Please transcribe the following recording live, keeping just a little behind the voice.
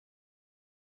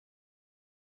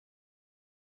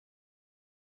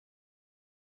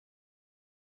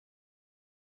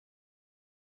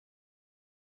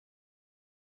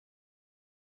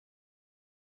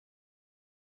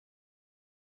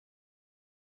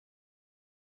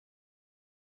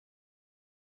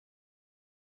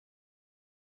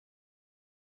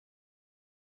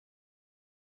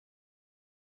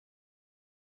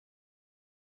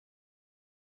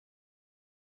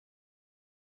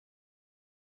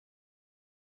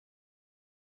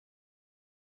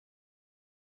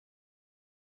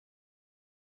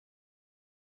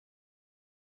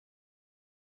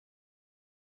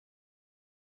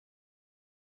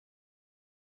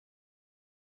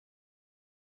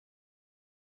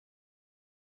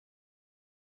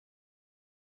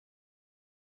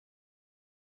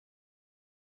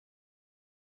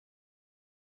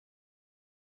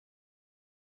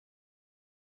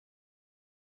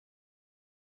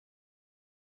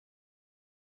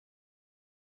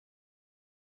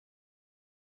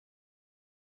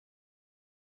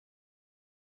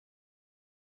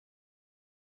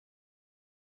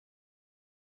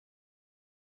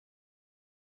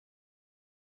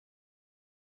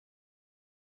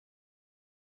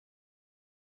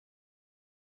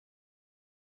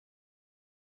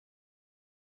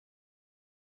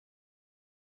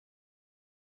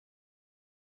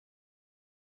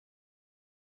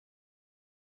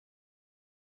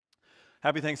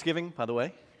Happy Thanksgiving, by the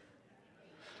way.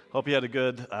 Hope you had a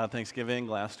good Thanksgiving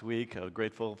last week.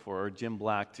 Grateful for Jim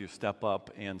Black to step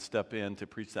up and step in to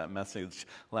preach that message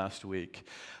last week.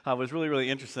 It was really,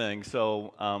 really interesting.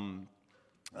 So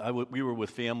we were with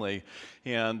family,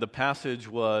 and the passage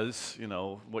was,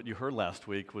 what you heard last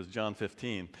week was John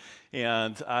 15.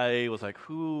 And I was like,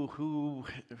 who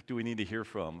do we need to hear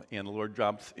from? And the Lord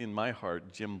dropped in my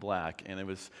heart Jim Black. And it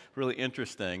was really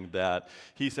interesting that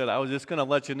he said, I was just going to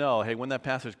let you know, hey, when that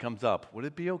passage comes up, would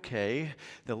it be okay?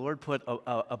 The Lord put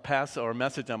a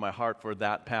message on my heart for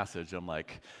that passage. I'm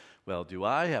like, well, do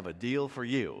I have a deal for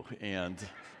you? And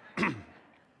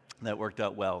that worked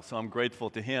out well. So I'm grateful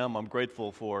to him. I'm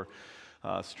grateful for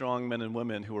strong men and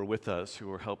women who are with us,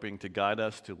 who are helping to guide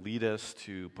us, to lead us,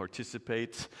 to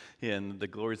participate in the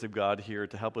glories of God here,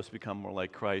 to help us become more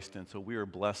like Christ. And so we are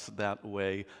blessed that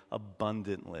way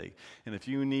abundantly. And if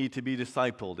you need to be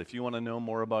discipled, if you want to know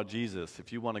more about Jesus,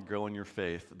 if you want to grow in your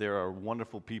faith, there are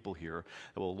wonderful people here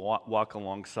that will walk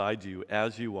alongside you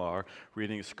as you are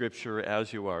reading Scripture,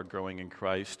 as you are growing in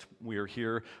Christ. We are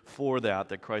here for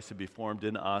that Christ would be formed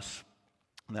in us,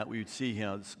 and that we would see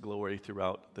His glory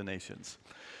throughout the nations.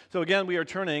 So again, we are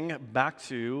turning back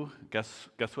to, guess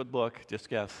what book? Just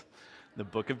guess. The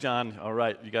book of John. All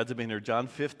right, you guys have been here. John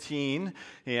 15,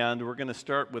 and we're going to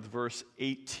start with verse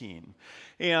 18.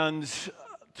 And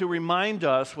to remind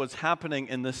us what's happening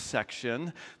in this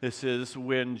section, this is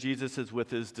when Jesus is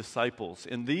with His disciples.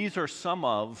 And these are some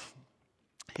of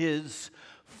His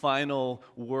final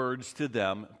words to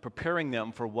them, preparing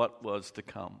them for what was to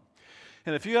come.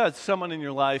 And if you had someone in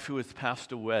your life who has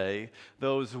passed away,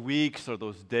 those weeks or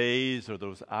those days or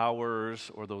those hours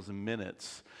or those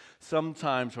minutes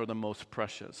sometimes are the most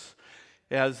precious,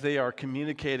 as they are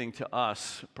communicating to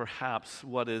us perhaps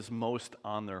what is most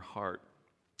on their heart,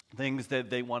 things that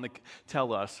they want to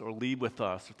tell us or leave with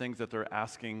us, or things that they're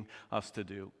asking us to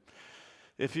do.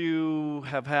 If you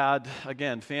have had,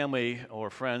 again, family or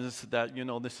friends that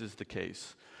this is the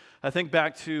case. I think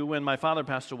back to when my father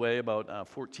passed away about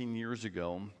 14 years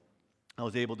ago. I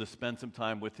was able to spend some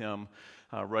time with him.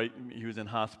 He was in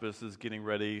hospice, is getting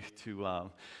ready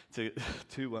to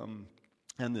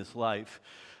end this life.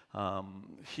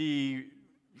 He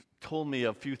told me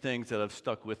a few things that have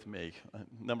stuck with me.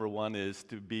 Number one is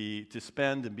to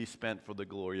spend and be spent for the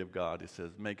glory of God. He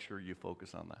says, make sure you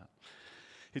focus on that.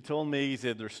 He told me, he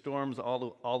said, there's storms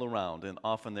all around, and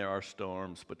often there are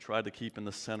storms, but try to keep in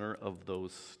the center of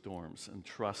those storms and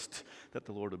trust that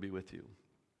the Lord will be with you.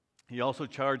 He also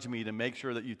charged me to make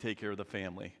sure that you take care of the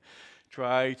family.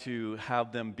 Try to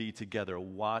have them be together.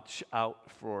 Watch out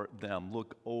for them.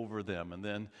 Look over them. And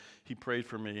then he prayed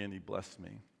for me and he blessed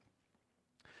me.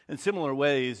 In similar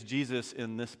ways, Jesus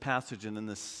in this passage and in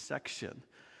this section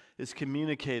is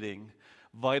communicating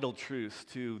vital truths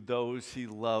to those he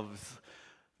loves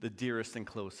the dearest and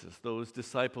closest, those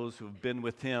disciples who've been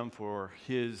with him for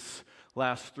his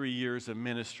last 3 years of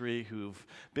ministry, who've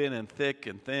been in thick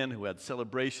and thin, who had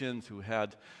celebrations, who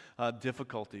had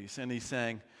difficulties. And he's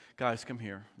saying, guys, come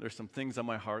here. There's some things on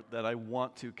my heart that I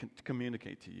want to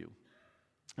communicate to you.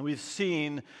 And we've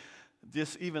seen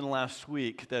this even last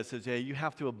week that says, hey, you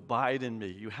have to abide in me.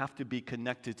 You have to be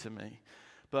connected to me.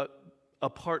 But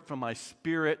apart from my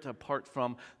Spirit, apart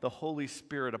from the Holy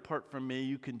Spirit, apart from me,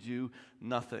 you can do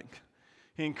nothing.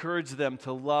 He encouraged them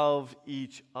to love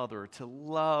each other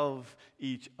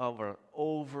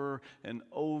over and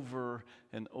over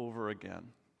and over again.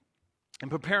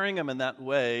 And preparing them in that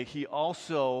way, he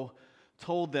also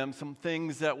told them some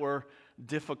things that were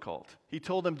difficult. He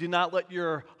told them, do not let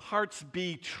your hearts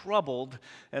be troubled.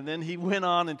 And then he went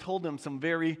on and told them some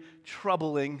very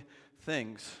troubling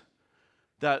things.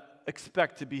 That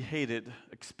expect to be hated,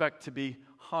 expect to be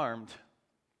harmed.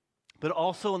 But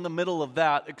also in the middle of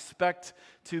that, expect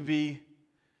to be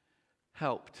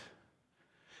helped.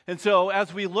 And so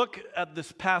as we look at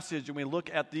this passage and we look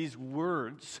at these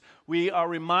words, we are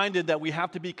reminded that we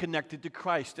have to be connected to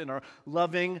Christ in our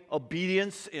loving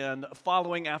obedience and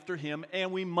following after Him,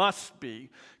 and we must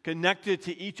be connected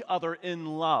to each other in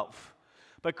love.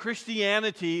 But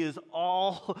Christianity is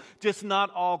just not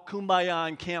all kumbaya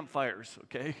and campfires,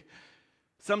 okay?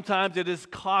 Sometimes it is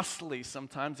costly.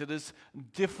 Sometimes it is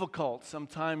difficult.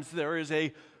 Sometimes there is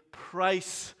a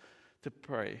price to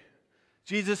pay.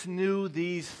 Jesus knew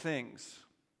these things.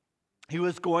 He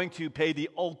was going to pay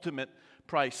the ultimate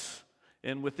price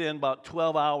within about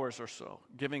 12 hours or so,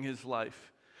 giving His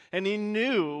life. And He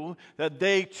knew that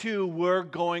they too were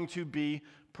going to be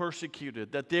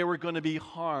persecuted, that they were going to be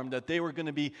harmed, that they were going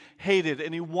to be hated.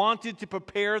 And he wanted to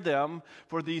prepare them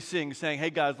for these things, saying, hey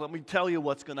guys, let me tell you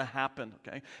what's going to happen,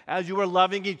 okay? As you are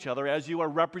loving each other, as you are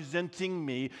representing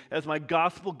me, as my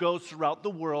gospel goes throughout the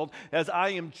world, as I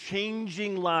am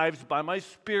changing lives by my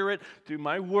Spirit, through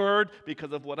my word,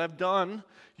 because of what I've done,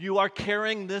 you are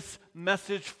carrying this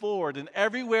message forward. And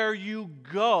everywhere you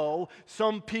go,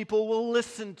 some people will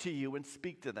listen to you and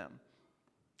speak to them.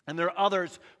 And there are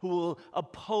others who will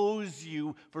oppose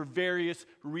you for various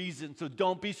reasons. So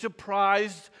don't be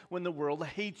surprised when the world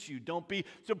hates you. Don't be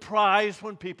surprised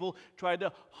when people try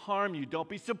to harm you. Don't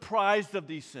be surprised of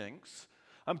these things.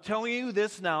 I'm telling you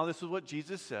this now, this is what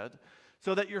Jesus said,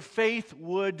 so that your faith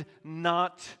would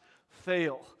not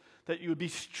fail, that you would be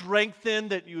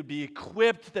strengthened, that you would be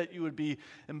equipped, that you would be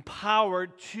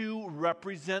empowered to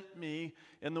represent me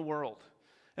in the world.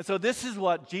 And so this is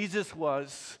what Jesus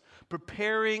was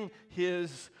preparing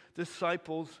his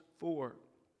disciples for,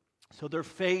 so their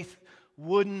faith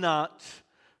would not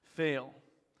fail.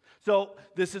 So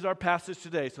this is our passage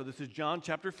today. So this is John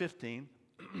chapter 15,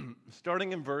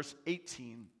 starting in verse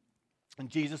 18. And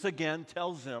Jesus again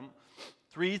tells them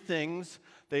three things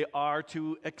they are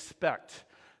to expect.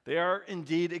 They are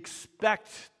indeed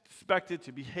expected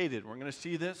to be hated. We're going to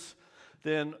see this.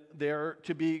 Then they're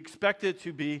to be expected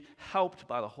to be helped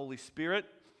by the Holy Spirit.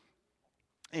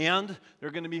 And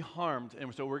they're going to be harmed.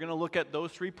 And so we're going to look at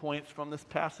those 3 points from this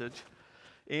passage.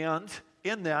 And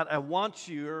in that, I want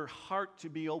your heart to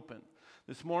be open.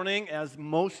 This morning, as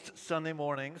most Sunday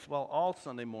mornings, well, all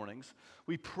Sunday mornings,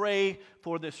 we pray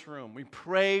for this room. We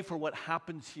pray for what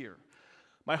happens here.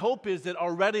 My hope is that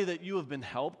already that you have been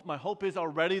helped. My hope is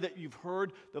already that you've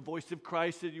heard the voice of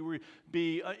Christ, that you will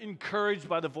be encouraged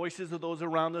by the voices of those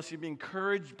around us. You'll be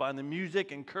encouraged by the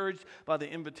music, encouraged by the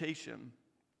invitation.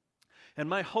 And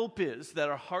my hope is that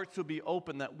our hearts will be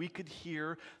open, that we could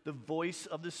hear the voice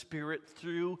of the Spirit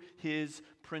through his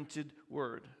printed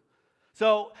word.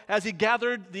 So as he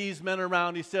gathered these men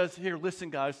around, he says, here, listen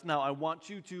guys, now I want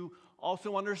you to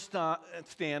also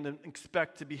understand and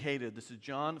expect to be hated. This is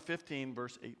John 15,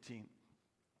 verse 18.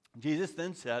 Jesus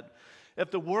then said, if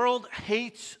the world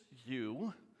hates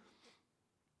you,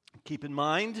 keep in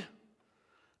mind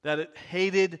that it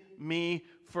hated me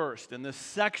first. In this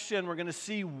section, we're going to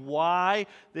see why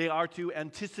they are to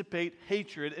anticipate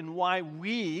hatred and why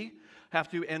we have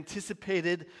to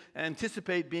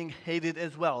anticipate being hated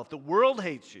as well. If the world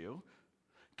hates you,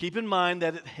 keep in mind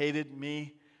that it hated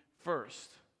me first.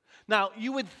 Now,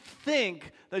 you would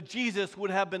think that Jesus would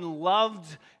have been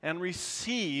loved and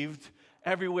received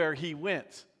everywhere he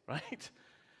went, right?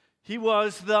 He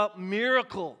was the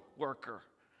miracle worker.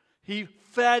 He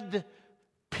fed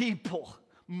people,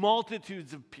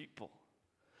 multitudes of people.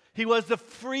 He was the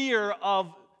freer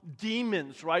of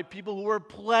demons, right? People who were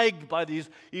plagued by these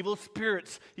evil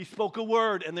spirits. He spoke a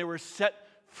word and they were set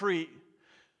free.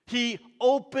 He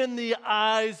opened the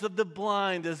eyes of the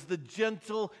blind as the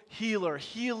gentle healer,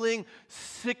 healing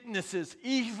sicknesses,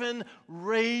 even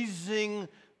raising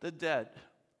the dead.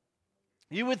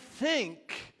 You would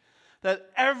think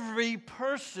that every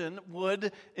person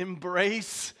would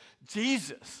embrace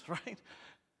Jesus, right?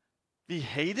 Be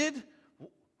hated?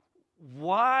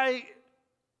 Why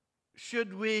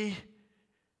should we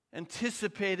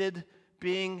anticipated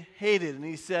being hated? And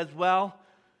he says, well,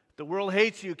 the world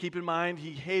hates you. Keep in mind,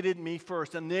 he hated me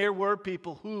first. And there were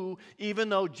people who, even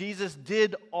though Jesus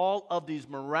did all of these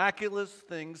miraculous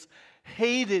things,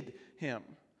 hated him.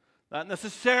 Not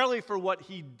necessarily for what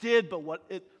he did, but what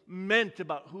it meant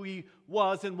about who he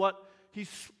was and what he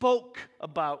spoke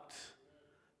about.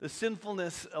 The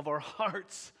sinfulness of our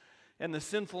hearts and the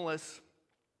sinfulness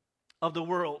of the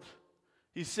world.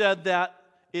 He said that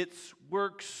its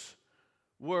works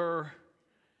were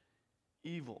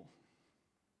evil.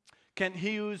 Kent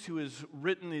Hughes, who has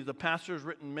written, he's a pastor, has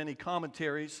written many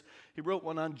commentaries. He wrote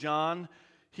one on John.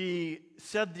 He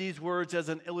said these words as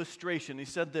an illustration. He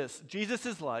said this: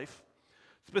 Jesus' life,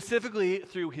 specifically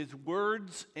through his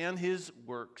words and his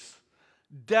works,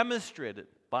 demonstrated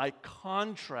by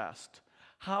contrast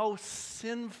how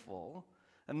sinful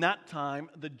in that time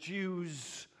the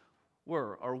Jews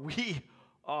were, or we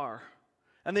are.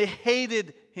 And they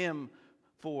hated him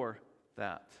for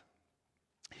that.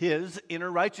 His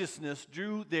inner righteousness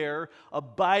drew their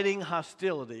abiding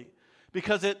hostility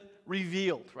because it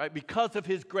revealed, right? Because of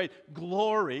his great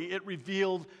glory, it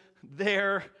revealed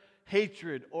their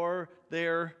hatred or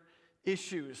their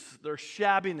issues, their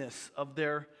shabbiness of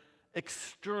their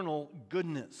external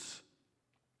goodness.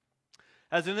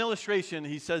 As an illustration,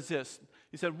 he says this.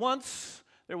 He said, once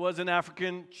there was an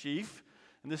African chief,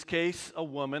 in this case a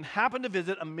woman, happened to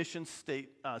visit a mission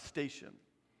station.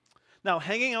 Now,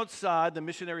 hanging outside the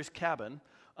missionary's cabin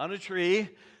on a tree,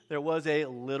 there was a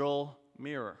little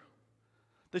mirror.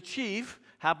 The chief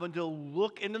happened to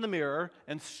look into the mirror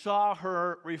and saw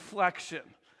her reflection.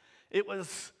 It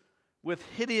was with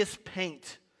hideous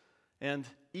paint and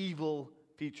evil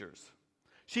features.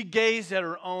 She gazed at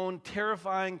her own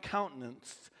terrifying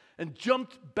countenance and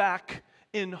jumped back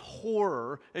in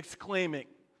horror, exclaiming,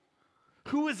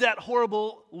 "Who is that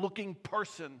horrible-looking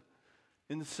person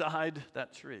inside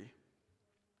that tree?"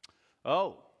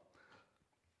 "Oh,"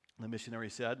 the missionary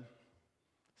said,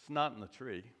 "it's not in the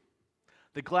tree.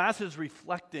 The glass is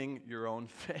reflecting your own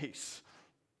face."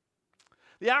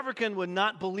 The African would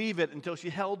not believe it until she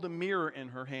held the mirror in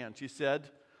her hand. She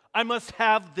said, "I must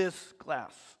have this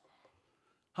glass.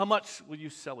 How much will you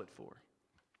sell it for?"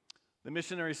 The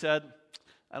missionary said,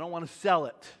 "I don't want to sell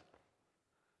it."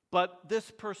 But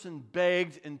this person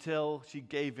begged until she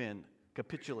gave in,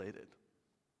 capitulated.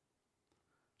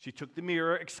 She took the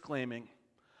mirror, exclaiming,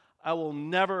 "I will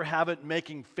never have it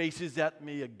making faces at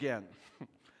me again."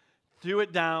 Threw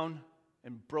it down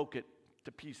and broke it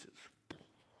to pieces.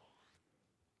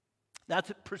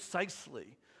 That's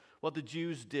precisely what the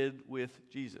Jews did with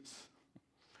Jesus.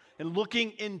 And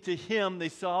looking into him, they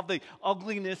saw the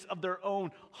ugliness of their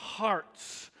own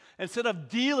hearts. Instead of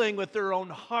dealing with their own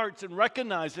hearts and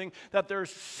recognizing that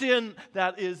there's sin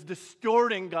that is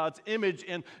distorting God's image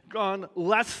and gone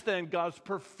less than God's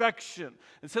perfection,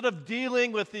 instead of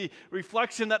dealing with the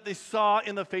reflection that they saw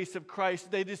in the face of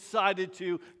Christ, they decided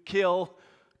to kill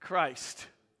Christ,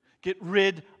 get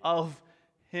rid of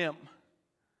him,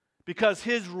 because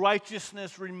his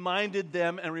righteousness reminded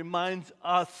them and reminds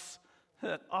us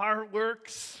that our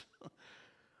works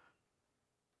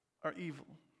are evil.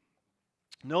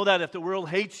 Know that if the world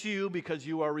hates you because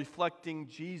you are reflecting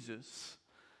Jesus,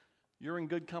 you're in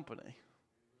good company.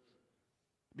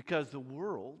 Because the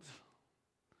world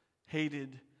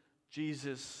hated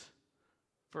Jesus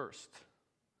first.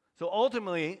 So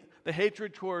ultimately, the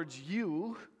hatred towards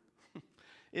you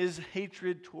is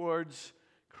hatred towards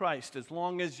Christ, as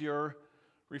long as you're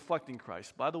reflecting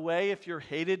Christ. By the way, if you're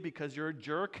hated because you're a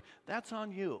jerk, that's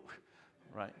on you,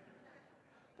 right?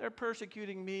 They're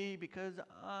persecuting me because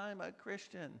I'm a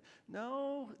Christian.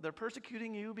 No, they're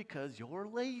persecuting you because you're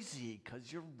lazy,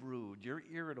 because you're rude, you're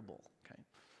irritable. Okay?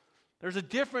 There's a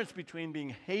difference between being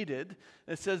hated.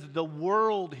 It says the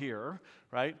world here,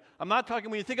 right? I'm not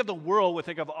talking, when you think of the world, we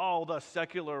think of all the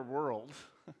secular world.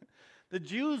 The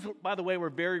Jews, by the way, were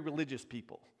very religious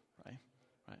people, right?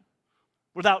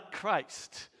 Without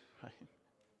Christ, right?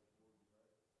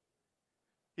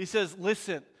 He says,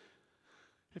 listen,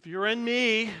 if you're in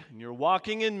me, and you're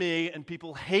walking in me, and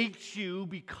people hate you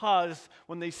because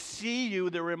when they see you,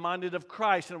 they're reminded of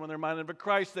Christ. And when they're reminded of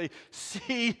Christ, they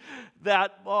see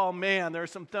that, oh man, there are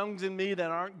some things in me that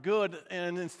aren't good.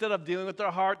 And instead of dealing with their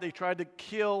heart, they tried to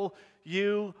kill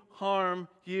you, harm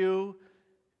you.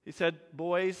 He said,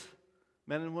 boys,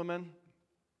 men and women,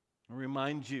 I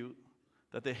remind you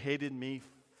that they hated me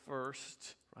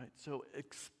first, right? So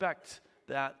expect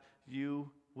that you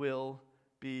will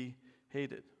be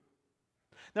hated.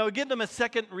 Now, it gave them a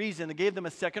second reason. It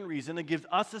gives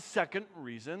us a second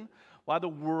reason why the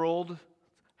world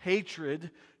hatred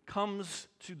comes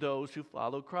to those who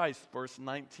follow Christ. Verse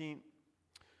 19.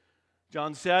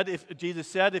 Jesus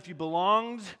said, if you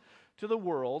belonged to the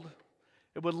world,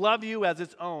 it would love you as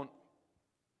its own,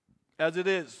 as it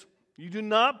is. You do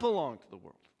not belong to the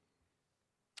world,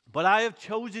 but I have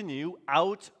chosen you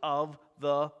out of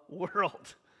the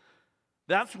world.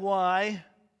 That's why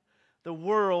the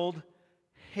world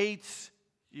hates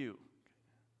you.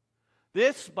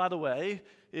 This, by the way,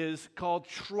 is called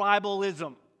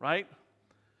tribalism, right?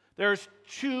 There's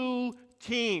two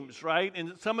teams, right?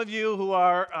 And some of you who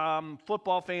are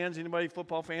football fans, anybody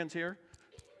football fans here?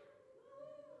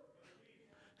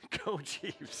 Go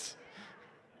Chiefs.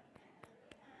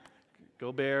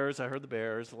 Go Bears. I heard the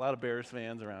Bears. A lot of Bears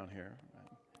fans around here.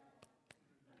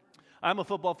 I'm a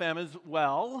football fan as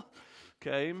well,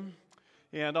 okay?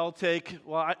 And I'll take,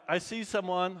 well, I see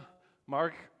someone.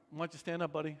 Mark, why don't you stand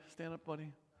up, buddy? Stand up,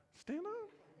 buddy. Stand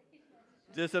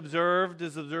up. Just observe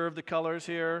the colors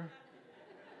here.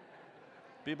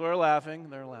 People are laughing.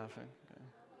 They're laughing. Okay.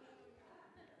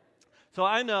 So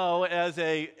I know as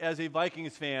a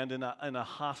Vikings fan in a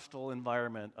hostile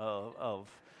environment of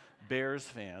Bears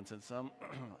fans and some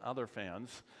other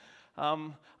fans,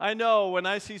 I know when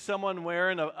I see someone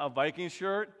wearing a Viking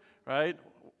shirt, right,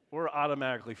 we're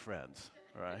automatically friends,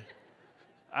 right?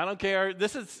 I don't care.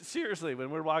 This is seriously,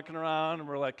 when we're walking around and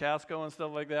we're like Casco and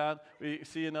stuff like that, we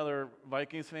see another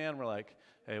Vikings fan, we're like,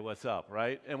 hey, what's up,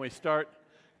 right? And we start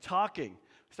talking.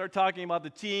 start talking about the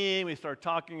team, we start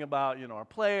talking about, our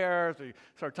players, we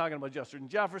start talking about Justin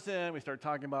Jefferson, we start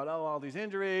talking about, all these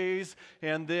injuries,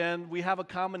 and then we have a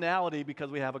commonality because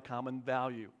we have a common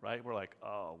value, right? We're like,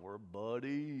 we're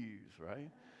buddies, right?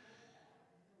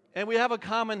 And we have a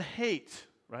common hate,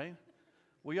 right?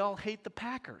 We all hate the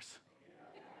Packers.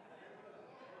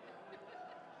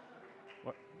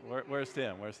 Where's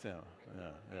Tim?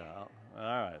 Yeah. All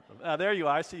right. There you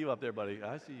are. I see you up there, buddy.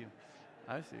 I see you.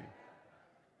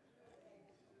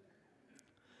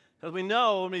 Because we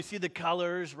know when we see the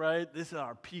colors, right, this is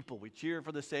our people. We cheer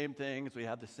for the same things. We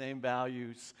have the same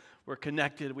values. We're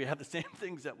connected. We have the same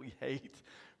things that we hate,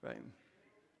 right?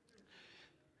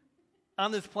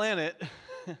 On this planet,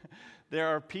 there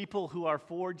are people who are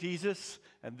for Jesus,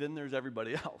 and then there's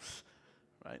everybody else,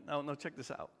 right? Now, check this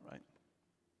out, right?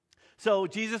 So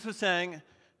Jesus was saying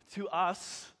to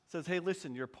us, says, hey,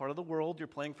 listen, you're part of the world. You're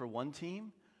playing for one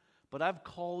team, but I've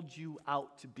called you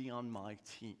out to be on my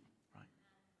team.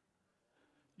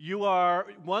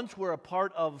 Once were a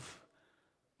part of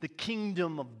the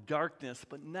kingdom of darkness,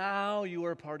 but now you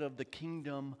are part of the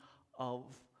kingdom of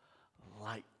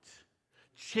light.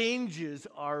 Changes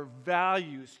our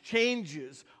values,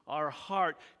 changes our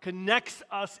heart, connects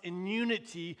us in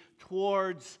unity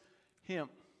towards Him.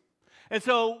 And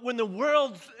so when the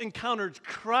world encounters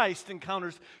Christ,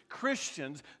 encounters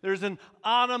Christians, there's an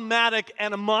automatic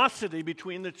animosity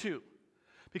between the two.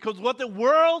 Because what the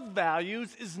world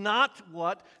values is not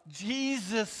what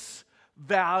Jesus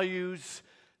values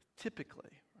typically.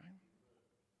 Right?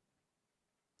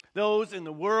 Those in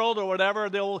the world or whatever,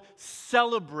 they'll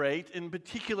celebrate. In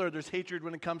particular, there's hatred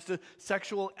when it comes to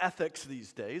sexual ethics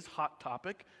these days. Hot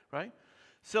topic, right?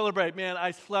 Celebrate, man,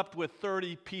 I slept with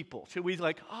 30 people. Should we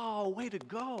way to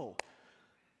go?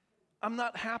 I'm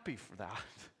not happy for that.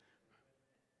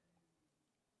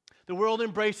 The world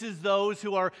embraces those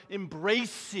who are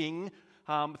embracing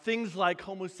things like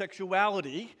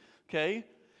homosexuality, okay?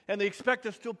 And they expect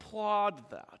us to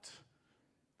applaud that.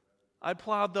 I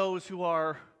applaud those who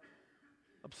are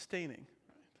abstaining.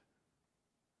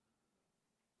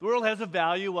 The world has a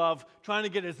value of trying to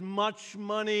get as much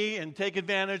money and take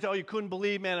advantage. Oh, you couldn't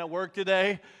believe, man, at work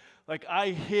today? I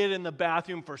hid in the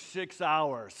bathroom for 6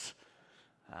 hours.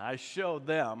 I showed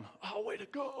them, way to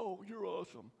go, you're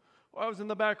awesome. Well, I was in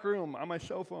the back room on my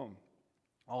cell phone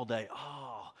all day.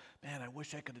 Oh, man, I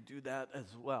wish I could do that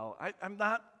as well. I'm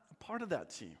not a part of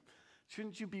that team.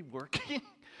 Shouldn't you be working?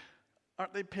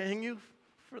 Aren't they paying you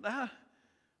for that?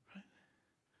 Right?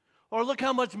 Or look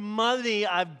how much money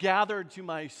I've gathered to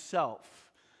myself,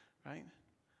 right?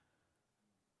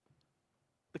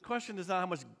 The question is not how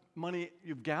much money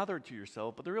you've gathered to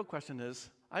yourself, but the real question is,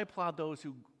 I applaud those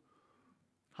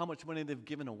how much money they've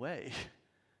given away.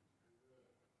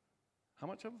 How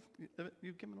much have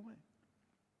you given away?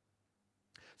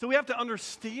 So we have to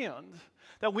understand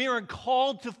that we are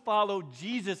called to follow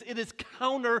Jesus. It is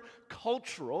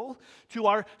countercultural to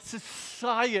our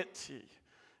society.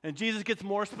 And Jesus gets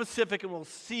more specific, and we'll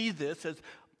see this as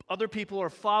other people are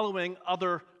following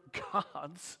other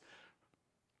gods.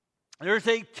 There's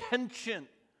a tension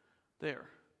there.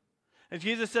 And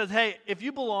Jesus says, hey, if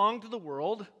you belong to the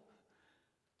world,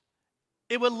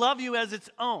 it would love you as its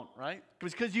own, right?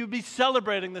 Because you'd be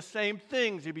celebrating the same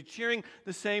things. You'd be cheering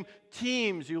the same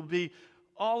teams. You'll be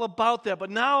all about that. But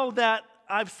now that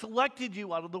I've selected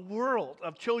you out of the world,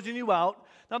 I've chosen you out,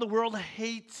 now the world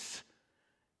hates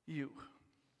you.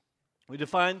 We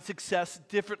define success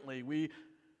differently. We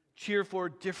cheer for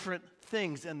different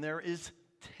things, and there is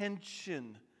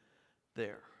tension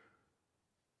there.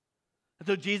 And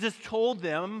so Jesus told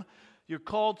them, you're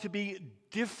called to be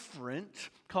different,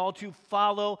 called to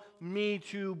follow me,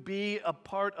 to be a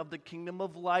part of the kingdom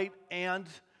of light, and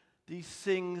these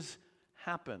things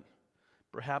happen.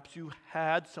 Perhaps you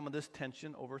had some of this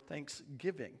tension over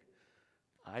Thanksgiving.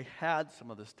 I had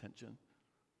some of this tension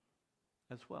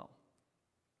as well.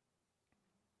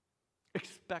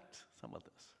 Expect some of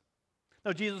this.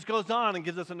 Now, Jesus goes on and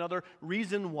gives us another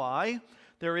reason why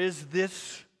there is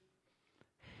this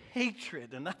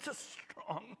hatred, and that's a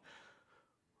strong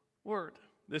word.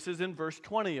 This is in verse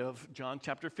 20 of John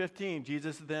chapter 15.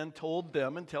 Jesus then told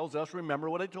them and tells us, remember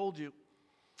what I told you.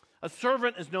 A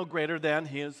servant is no greater than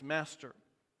his master.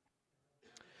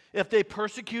 If they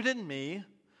persecuted me,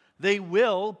 they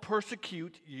will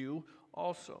persecute you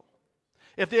also.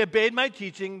 If they obeyed my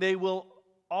teaching, they will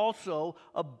also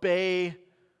obey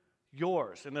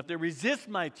yours. And if they resist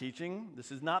my teaching,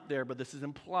 this is not there, but this is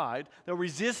implied, they'll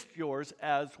resist yours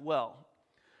as well.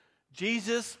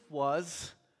 Jesus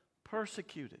was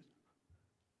persecuted.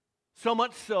 So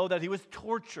much so that he was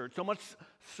tortured, so much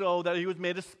so that he was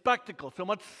made a spectacle, so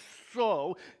much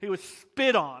so he was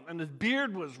spit on and his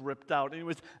beard was ripped out and he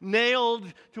was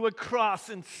nailed to a cross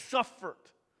and suffered.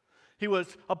 He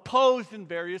was opposed in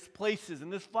various places,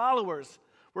 and his followers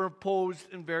were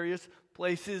opposed in various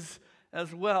places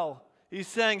as well. He's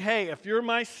saying, hey, if you're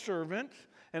my servant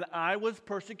and I was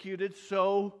persecuted,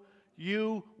 so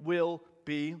you will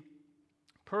be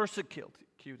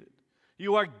persecuted.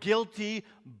 You are guilty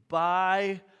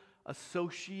by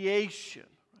association.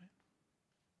 Right?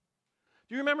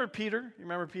 Do you remember Peter? You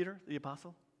remember Peter, the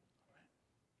apostle?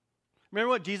 Remember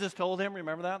what Jesus told him?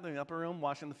 Remember that in the upper room,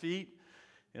 washing the feet?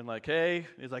 And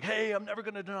he's like, hey, I'm never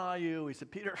going to deny you. He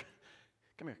said, Peter,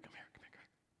 come here.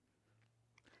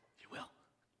 You will.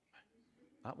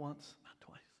 Not once, not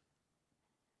twice.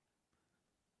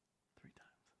 3 times.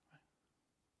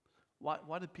 Right?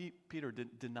 Why did Peter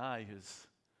deny his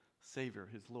Savior,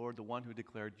 his Lord, the one who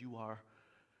declared, you are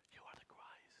the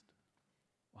Christ?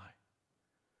 Why?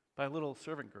 By a little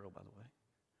servant girl, by the way.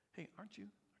 Hey, aren't you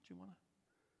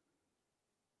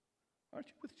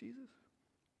with Jesus?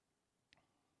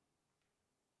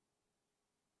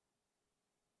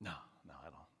 No, I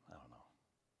don't know.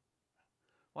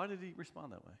 Why did he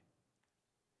respond that way?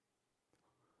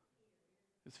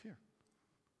 It's fear.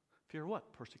 Fear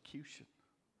what? Persecution,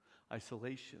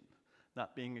 isolation,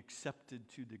 not being accepted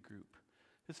to the group.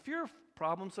 Is fear a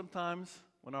problem sometimes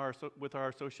when with our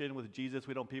association with Jesus?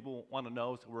 People want to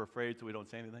know, so we're afraid, so we don't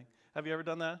say anything. Have you ever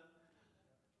done that?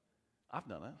 I've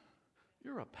done it.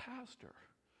 You're a pastor.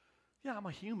 Yeah, I'm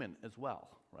a human as well,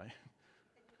 right?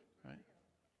 Right?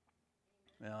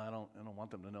 Yeah, I don't want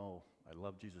them to know I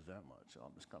love Jesus that much, so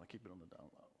I'm just going to keep it on the down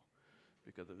low.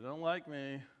 Because if they don't like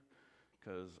me,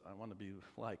 because I want to be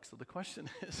liked. So the question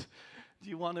is,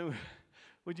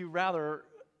 would you rather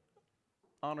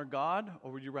honor God,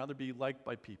 or would you rather be liked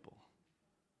by people?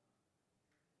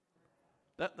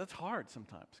 That's hard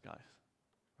sometimes, guys.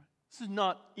 Right? This is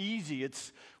not easy.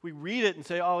 We read it and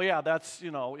say, oh yeah, that's,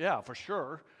 yeah, for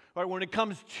sure. Right? When it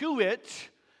comes to it,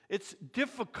 it's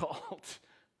difficult.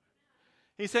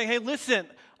 He's saying, hey, listen,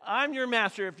 I'm your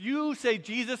master. If you say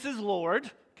Jesus is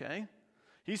Lord, okay,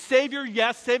 he's Savior,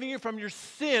 yes, saving you from your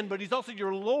sin, but he's also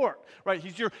your Lord, right?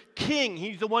 He's your king.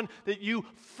 He's the one that you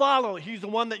follow. He's the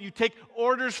one that you take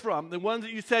orders from, the ones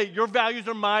that you say, your values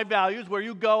are my values. Where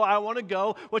you go, I want to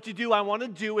go. What you do, I want to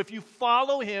do. If you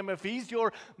follow him, if he's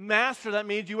your master, that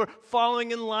means you are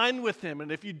following in line with him.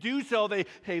 And if you do so, they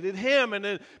hated him. And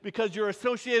then because you're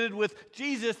associated with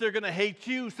Jesus, they're going to hate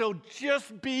you. So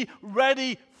just be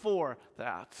ready for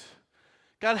that.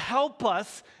 God, help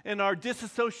us in our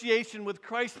disassociation with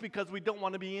Christ because we don't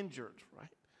want to be injured, right?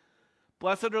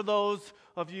 Blessed are those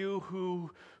of you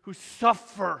who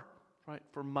suffer, right,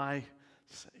 for my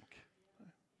sake.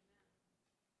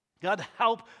 God,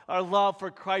 help our love for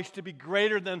Christ to be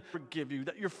greater than forgive you,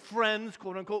 that your friends,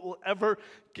 quote unquote, will ever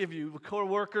give you, the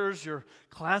co-workers, your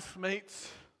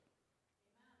classmates.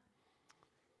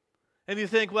 And you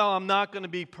think, well, I'm not going to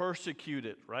be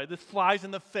persecuted, right? This flies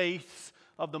in the face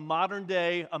of the modern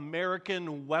day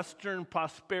American Western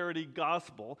prosperity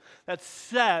gospel that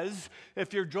says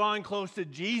if you're drawing close to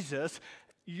Jesus,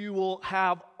 you will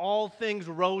have all things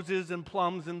roses and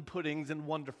plums and puddings and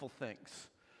wonderful things.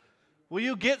 Will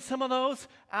you get some of those?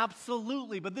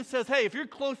 Absolutely. But this says, hey, if you're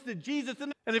close to Jesus,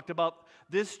 and it's about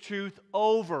this truth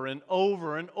over and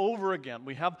over and over again.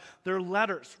 We have their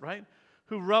letters, right?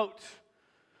 Who wrote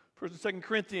 1st and 2nd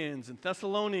Corinthians and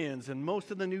Thessalonians, and most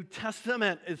of the New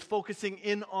Testament is focusing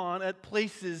in on at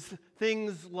places,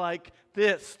 things like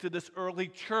this, to this early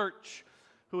church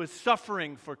who is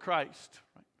suffering for Christ.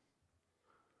 Right?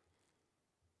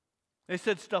 They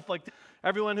said stuff like this.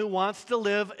 Everyone who wants to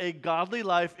live a godly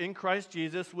life in Christ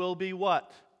Jesus will be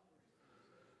what?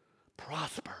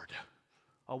 Prospered.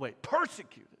 Oh wait,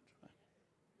 persecuted.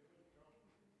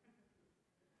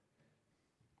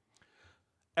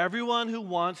 Everyone who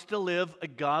wants to live a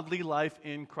godly life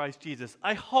in Christ Jesus.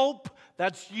 I hope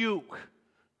that's you.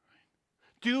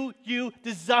 Do you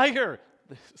desire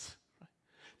this?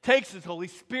 Takes His Holy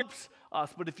Spirit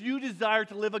us, but if you desire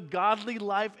to live a godly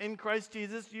life in Christ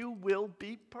Jesus, you will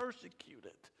be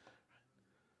persecuted.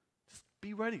 Just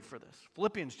be ready for this.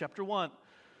 Philippians chapter 1.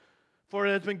 For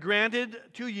it has been granted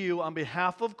to you on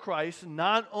behalf of Christ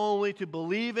not only to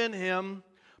believe in Him,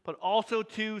 but also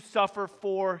to suffer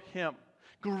for Him.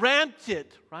 Granted,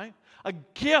 right? A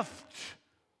gift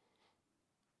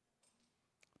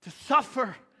to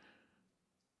suffer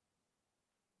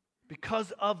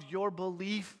because of your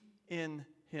belief in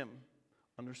Him.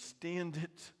 Understand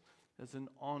it as an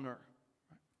honor.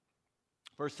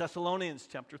 1 Thessalonians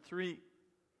chapter 3.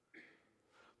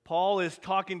 Paul is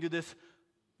talking to this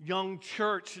young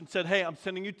church and said, hey, I'm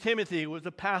sending you Timothy, who was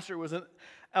a pastor, was an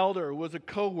elder, was a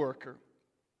co-worker.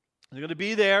 He's going to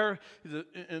be there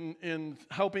in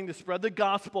helping to spread the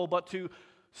gospel, but to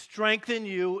strengthen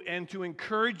you and to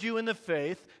encourage you in the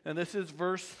faith. And this is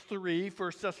verse 3,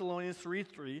 1 Thessalonians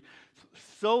 3:3,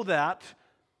 so that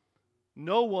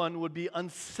no one would be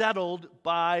unsettled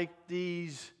by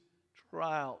these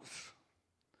trials.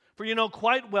 For you know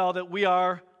quite well that we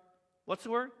are, what's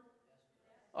the word?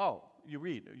 Oh, you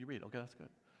read. Okay, that's good.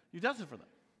 You does it for them.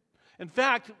 In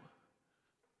fact,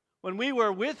 when we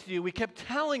were with you, we kept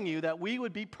telling you that we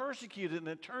would be persecuted, and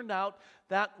it turned out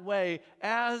that way,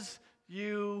 as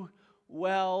you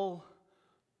well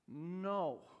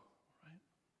know. Right?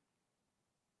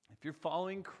 If you're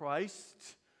following Christ,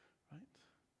 right?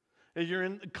 If you're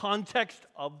in the context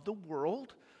of the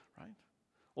world, right?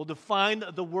 We'll define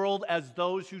the world as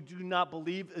those who do not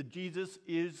believe that Jesus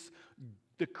is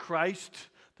the Christ,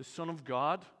 the Son of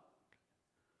God.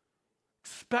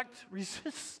 Expect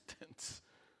resistance.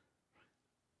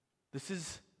 This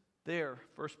is there.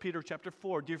 1 Peter chapter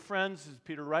 4. Dear friends, this is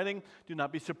Peter writing, do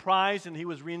not be surprised. And he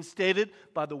was reinstated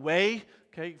by the way.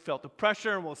 Okay, he felt the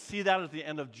pressure, and we'll see that at the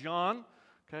end of John.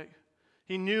 Okay,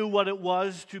 he knew what it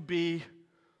was to be,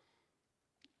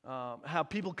 have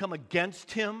people come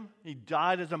against him. He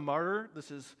died as a martyr.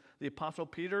 This is the Apostle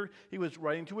Peter. He was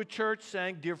writing to a church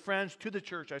saying, dear friends, to the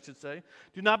church, I should say,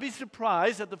 do not be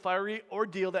surprised at the fiery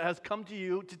ordeal that has come to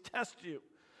you to test you,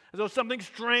 as though something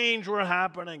strange were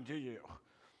happening to you.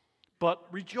 But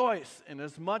rejoice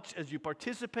inasmuch as you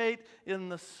participate in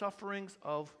the sufferings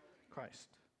of Christ,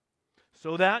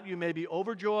 so that you may be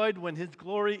overjoyed when his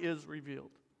glory is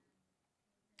revealed.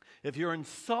 If you're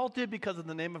insulted because of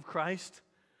the name of Christ,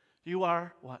 you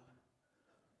are what?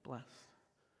 Blessed.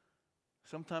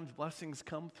 Sometimes blessings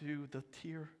come through the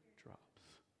teardrops.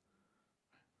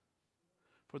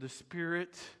 For the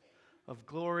Spirit of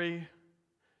glory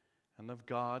and of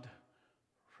God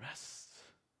rests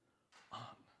on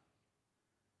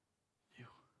you.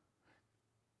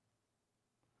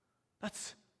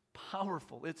 That's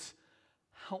powerful. It's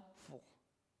helpful.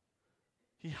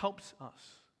 He helps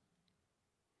us.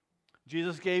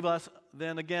 Jesus gave us,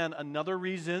 then again, another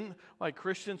reason why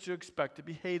Christians should expect to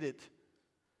be hated.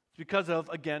 It's because of,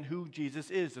 again, who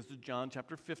Jesus is. This is John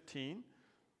chapter 15,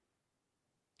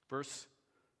 verse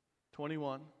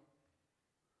 21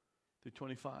 through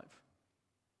 25.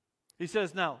 He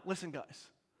says, now, listen, guys.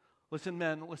 Listen,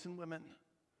 men. Listen, women.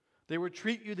 They will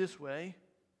treat you this way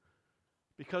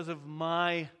because of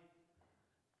my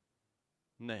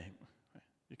name.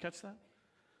 You catch that?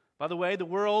 By the way, the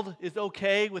world is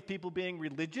okay with people being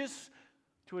religious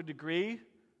to a degree,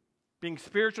 being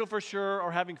spiritual for sure,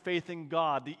 or having faith in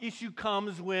God. The issue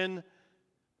comes when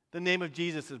the name of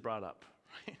Jesus is brought up.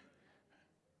 Right?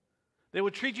 They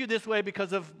will treat you this way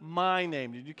because of my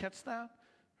name. Did you catch that?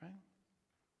 Right?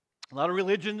 A lot of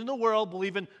religions in the world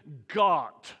believe in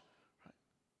God. Right?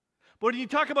 But when you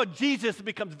talk about Jesus, it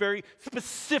becomes very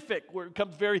specific, where it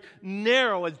becomes very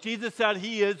narrow. As Jesus said,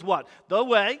 he is what? The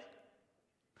way,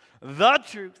 the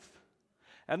truth,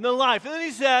 and the life. And then he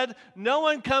said, no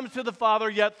one comes to the Father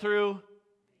yet through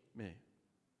me.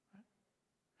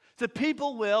 So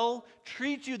people will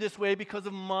treat you this way because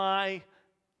of my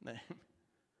name.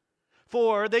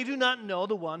 For they do not know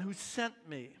the one who sent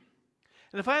me.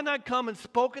 And if I had not come and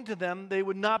spoken to them, they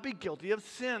would not be guilty of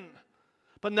sin.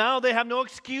 But now they have no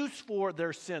excuse for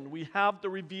their sin. We have the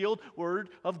revealed word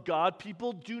of God.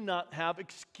 People do not have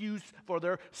excuse for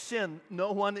their sin.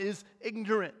 No one is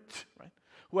ignorant. Right?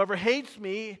 Whoever hates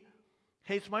me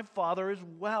hates my Father as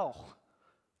well.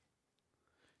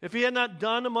 If he had not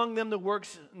done among them the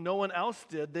works no one else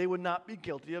did, they would not be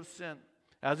guilty of sin.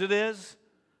 As it is,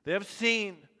 they have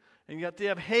seen, and yet they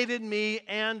have hated me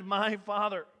and my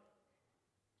Father.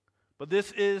 But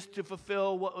this is to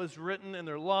fulfill what was written in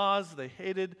their laws. They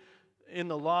hated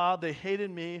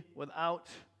me without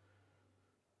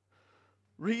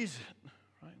reason.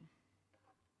 Right?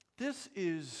 This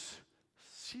is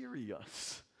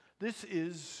serious. This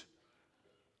is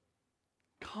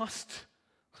costly.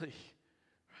 Right?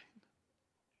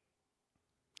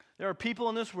 There are people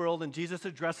in this world, and Jesus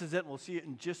addresses it, and we'll see it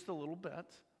in just a little bit,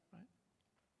 right,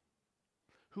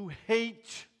 who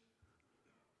hate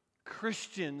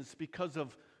Christians because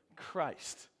of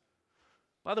Christ.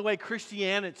 By the way,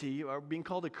 Christianity, or being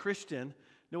called a Christian,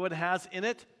 you know what it has in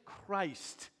it?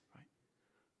 Christ. Right?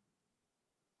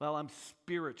 Well, I'm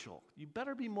spiritual. You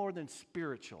better be more than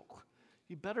spiritual.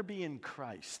 You better be in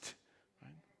Christ.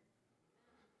 Right?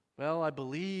 Well, I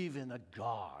believe in a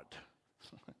God.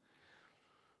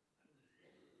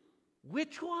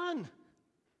 Which one?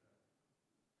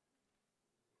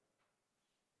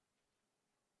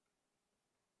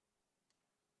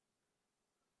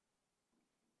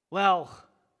 well,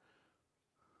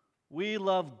 we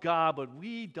love God, but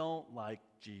we don't like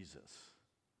Jesus.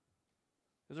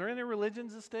 Is there any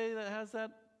religions this day that has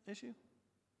that issue?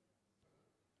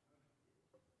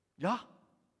 Yeah.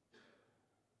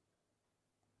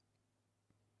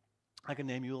 I can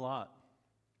name you a lot.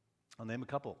 I'll name a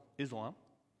couple. Islam.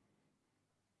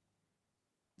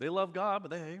 They love God,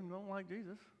 but they don't like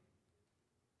Jesus.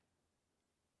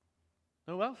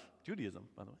 Who else? Judaism,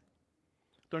 by the way.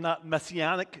 They're not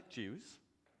Messianic Jews.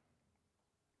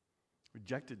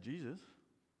 Rejected Jesus.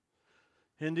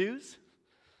 Hindus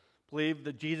believe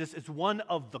that Jesus is one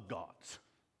of the gods.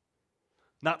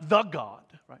 Not the God,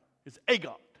 right? It's a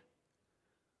God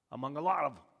among a lot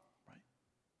of them, right?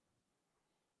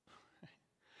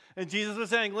 And Jesus was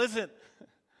saying, listen,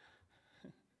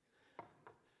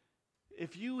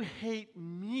 if you hate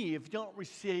me, if you don't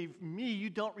receive me, you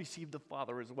don't receive the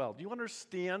Father as well. Do you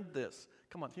understand this?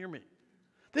 Come on, hear me.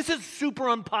 This is super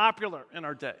unpopular in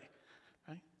our day,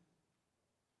 right?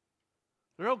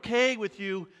 They're okay with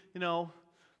you,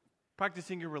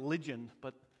 practicing your religion,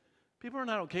 but people are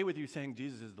not okay with you saying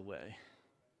Jesus is the way.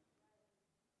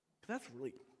 That's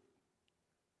really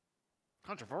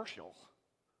controversial.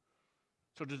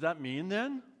 So does that mean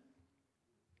then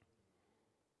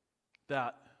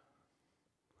that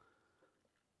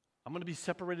I'm going to be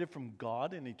separated from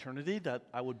God in eternity, that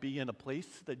I would be in a place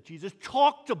that Jesus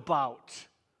talked about?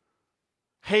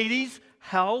 Hades,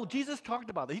 hell, Jesus talked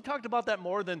about that. He talked about that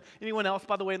more than anyone else,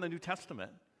 by the way, in the New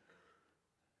Testament.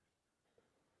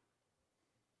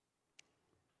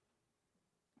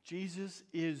 Jesus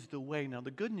is the way. Now,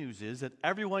 the good news is that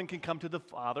everyone can come to the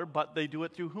Father, but they do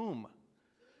it through whom?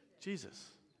 Jesus.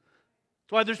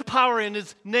 That's why there's power in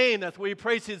His name. That's why we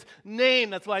praise His name.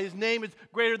 That's why His name is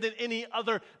greater than any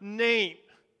other name.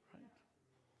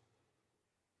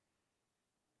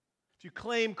 If you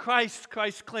claim Christ,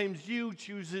 Christ claims you,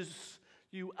 chooses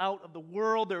you out of the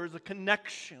world. There is a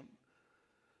connection.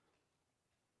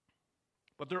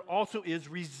 But there also is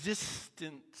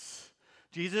resistance.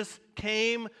 Jesus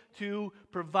came to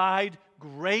provide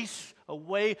grace, a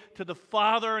way to the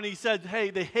Father, and He said, hey,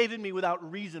 they hated me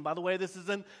without reason. By the way, this is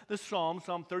in the Psalm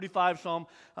 35, Psalm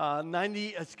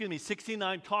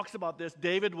 69 talks about this.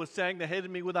 David was saying they hated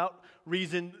me without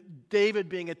reason, David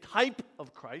being a type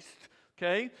of Christ,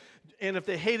 okay? And if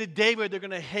they hated David, they're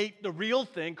going to hate the real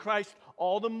thing, Christ,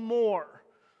 all the more.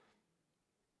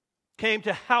 Came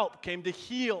to help, came to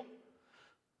heal,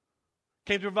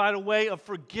 came to provide a way of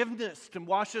forgiveness, to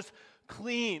wash us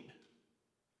clean.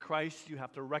 Christ, you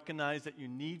have to recognize that you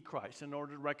need Christ. In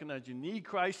order to recognize you need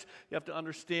Christ, you have to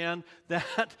understand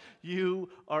that you're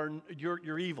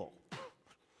evil.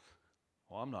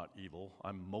 Well, I'm not evil.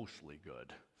 I'm mostly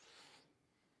good.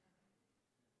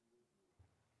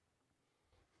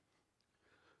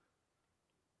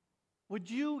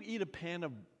 Would you eat a pan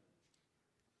of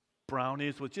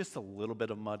brownies with just a little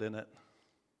bit of mud in it?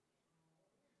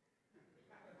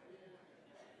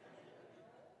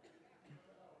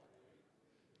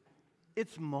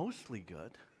 It's mostly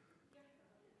good.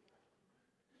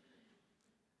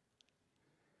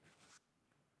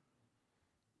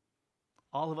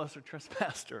 All of us are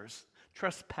trespassers,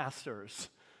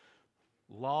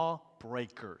 law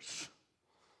breakers.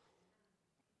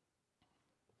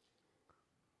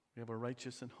 We have a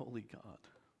righteous and holy God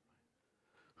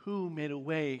who made a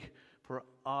way for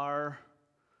our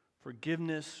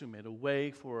forgiveness, who made a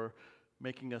way for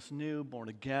making us new, born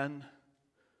again.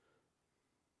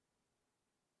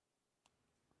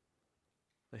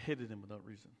 They hated Him without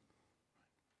reason.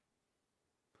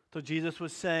 So Jesus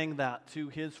was saying that to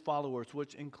His followers,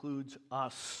 which includes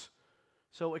us.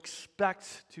 So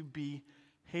expect to be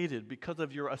hated because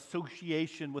of your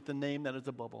association with the name that is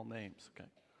above all names. Okay?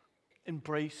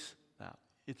 Embrace that.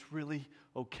 It's really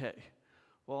okay.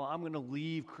 Well, I'm going to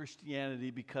leave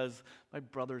Christianity because my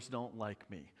brothers don't like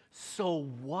me. So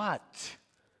what?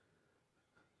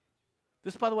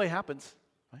 This, by the way, happens,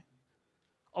 right?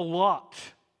 A lot.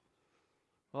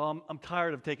 Well, I'm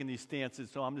tired of taking these stances,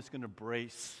 so I'm just going to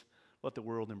embrace what the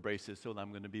world embraces so that I'm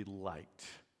going to be liked.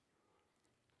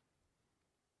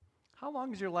 How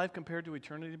long is your life compared to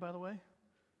eternity, by the way?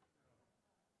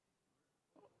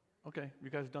 Okay, you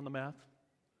guys done the math?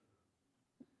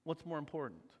 What's more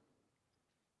important?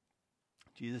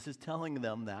 Jesus is telling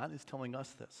them that. He's telling us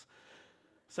this.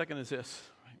 Second is this,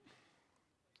 right?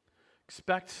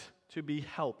 Expect to be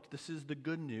helped. This is the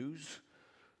good news,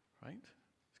 right?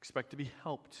 Expect to be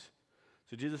helped.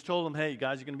 So Jesus told them, hey, you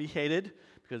guys are going to be hated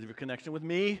because of your connection with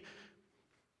me.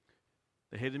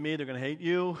 They hated me, they're going to hate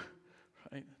you.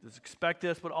 Right? Just expect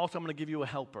this, but also I'm going to give you a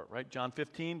helper, right? John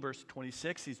 15, verse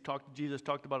 26. Jesus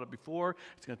talked about it before.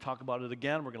 He's going to talk about it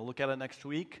again. We're going to look at it next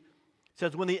week. It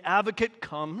says, when the advocate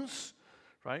comes,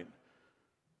 right?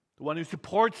 The one who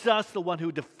supports us, the one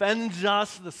who defends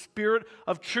us, the Spirit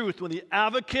of truth. When the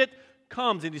advocate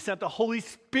comes, and he sent the Holy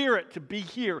Spirit to be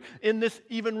here in this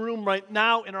even room right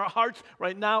now, in our hearts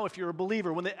right now, if you're a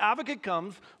believer. When the advocate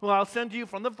comes, who I'll send to you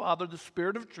from the Father, the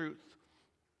Spirit of truth,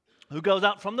 who goes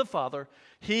out from the Father,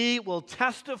 he will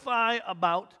testify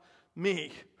about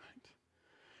me. Right?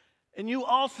 And you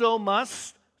also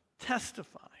must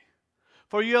testify,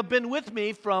 for you have been with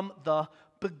me from the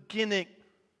beginning.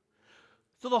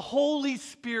 So the Holy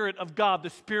Spirit of God, the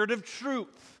Spirit of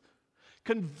truth,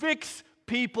 convicts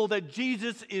people that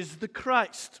Jesus is the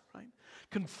Christ, right?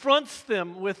 Confronts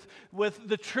them with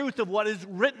the truth of what is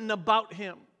written about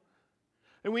him.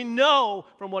 And we know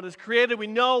from what is created, we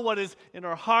know what is in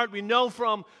our heart, we know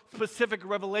from specific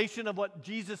revelation of what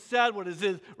Jesus said, what is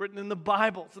written in the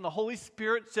Bibles. And the Holy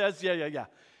Spirit says, yeah,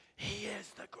 he is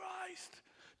the Christ,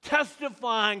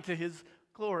 testifying to his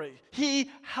glory. He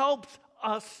helps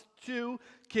us to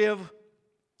give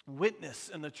witness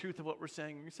in the truth of what we're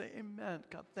saying. And we say, amen.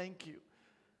 God, thank you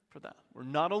for that. We're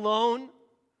not alone.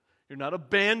 You're not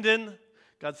abandoned.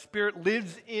 God's Spirit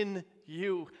lives in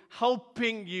you,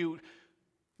 helping you,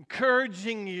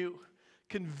 encouraging you,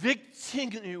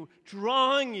 convicting you,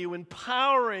 drawing you,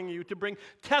 empowering you to bring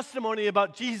testimony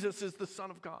about Jesus as the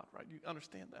Son of God, right? You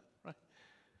understand that, right?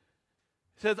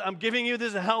 It says, I'm giving you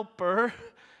this helper,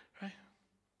 right?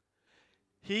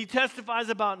 He testifies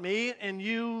about me, and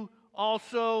you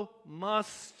also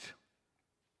must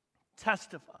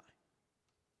testify.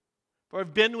 For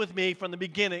I've been with me from the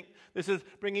beginning. This is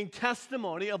bringing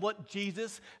testimony of what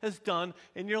Jesus has done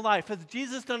in your life. Has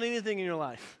Jesus done anything in your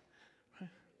life? Right?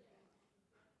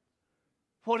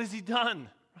 What has he done?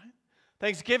 Right?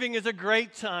 Thanksgiving is a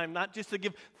great time, not just to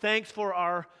give thanks for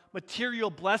our material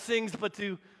blessings, but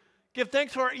to give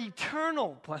thanks for our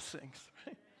eternal blessings.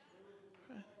 Right?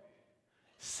 Right?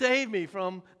 Save me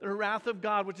from the wrath of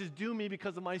God, which is due me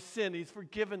because of my sin. He's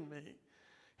forgiven me.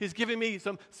 He's giving me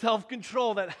some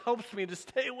self-control that helps me to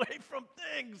stay away from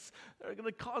things that are going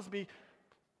to cause me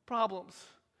problems.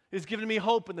 He's given me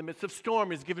hope in the midst of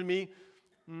storm. He's given me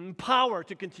power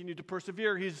to continue to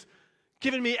persevere. He's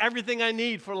given me everything I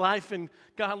need for life and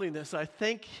godliness. I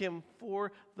thank him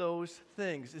for those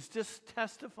things. It's just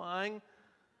testifying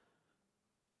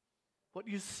what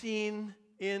you've seen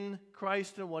in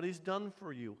Christ and what he's done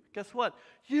for you. Guess what?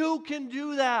 You can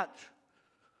do that.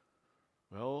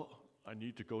 Well, I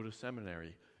need to go to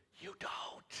seminary. You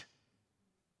don't.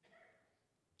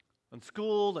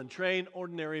 Unschooled and trained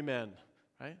ordinary men,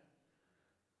 right?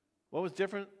 What was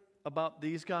different about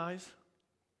these guys?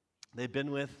 They've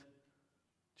been with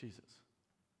Jesus.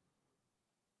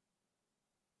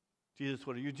 Jesus,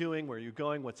 what are you doing? Where are you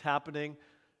going? What's happening?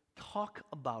 Talk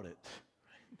about it.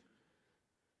 Right?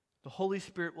 The Holy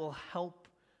Spirit will help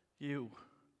you.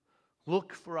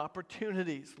 Look for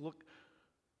opportunities. Look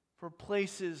for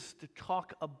places to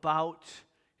talk about,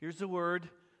 here's the word,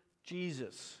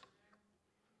 Jesus.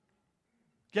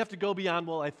 You have to go beyond,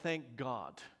 well, I thank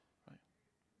God. Right?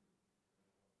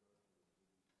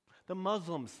 The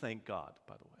Muslims thank God,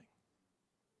 by the way.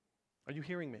 Are you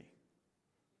hearing me?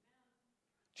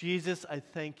 Jesus, I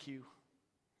thank you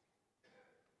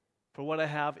for what I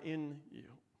have in you.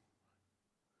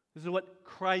 This is what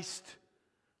Christ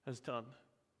has done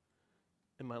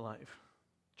in my life.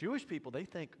 Jewish people, they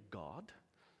thank God.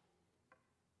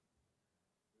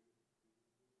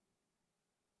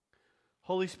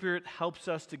 Holy Spirit helps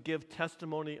us to give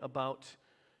testimony about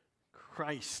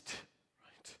Christ.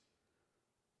 Right?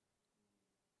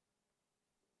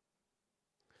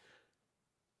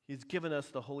 He's given us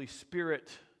the Holy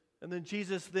Spirit. And then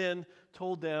Jesus then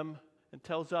told them and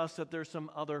tells us that there's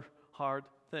some other hard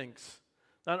things.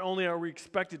 Not only are we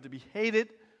expected to be hated,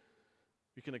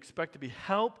 we can expect to be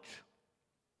helped,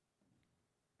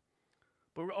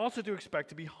 but we're also to expect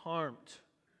to be harmed.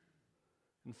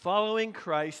 And following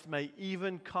Christ may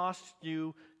even cost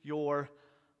you your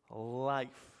life.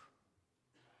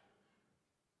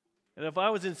 And if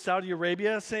I was in Saudi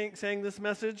Arabia saying this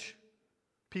message,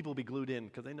 people would be glued in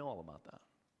because they know all about that.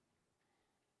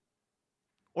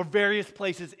 Or various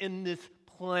places in this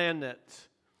planet.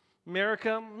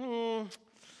 America,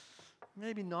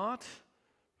 maybe not,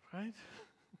 right?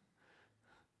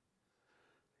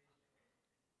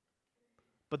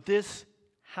 But this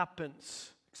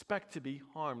happens. Expect to be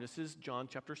harmed. This is John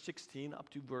chapter 16 up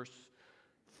to verse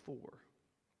 4.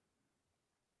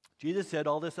 Jesus said,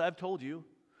 all this I've told you.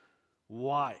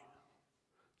 Why?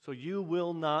 so you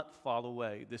will not fall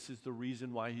away. This is the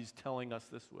reason why he's telling us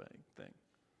this thing.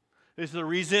 This is the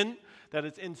reason that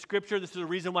it's in Scripture. This is the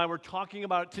reason why we're talking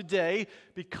about it today,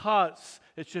 because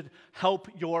it should help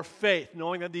your faith,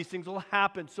 knowing that these things will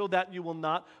happen so that you will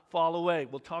not fall away.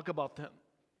 We'll talk about them.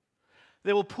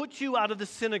 They will put you out of the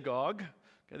synagogue.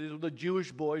 Okay, these were the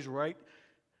Jewish boys right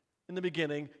in the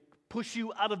beginning. Push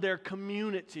you out of their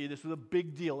community. This was a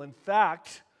big deal. In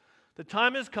fact, the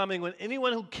time is coming when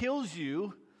anyone who kills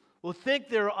you will think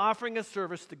they're offering a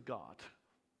service to God.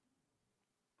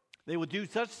 They will do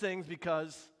such things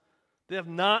because they have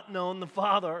not known the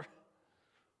Father,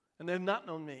 and they have not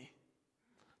known me.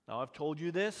 Now, I've told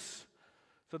you this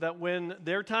so that when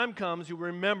their time comes, you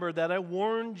remember that I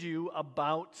warned you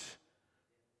about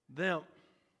them.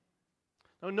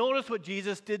 Now, notice what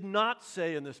Jesus did not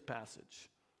say in this passage.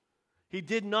 He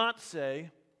did not say,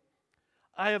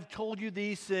 I have told you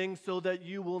these things so that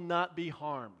you will not be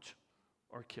harmed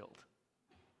or killed.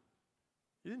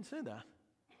 He didn't say that.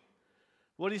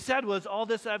 What he said was, all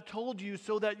this I've told you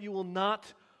so that you will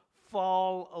not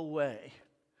fall away,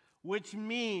 which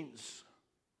means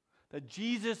that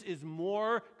Jesus is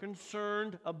more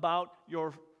concerned about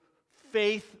your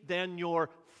faith than your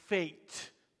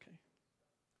fate. Okay?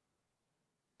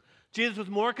 Jesus was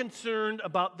more concerned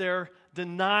about their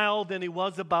denial than he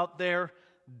was about their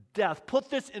death.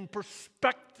 Put this in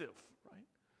perspective, right?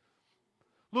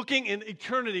 Looking in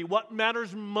eternity, what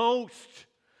matters most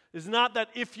is not that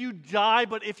if you die,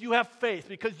 but if you have faith,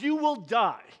 because you will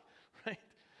die, right?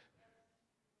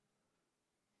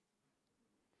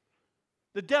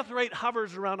 The death rate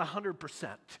hovers around 100%,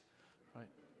 right?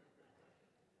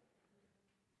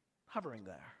 Hovering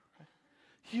there. Right?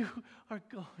 You are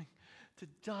going to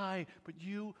die, but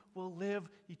you will live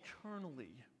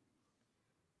eternally.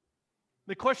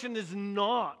 The question is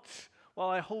not, well,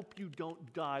 I hope you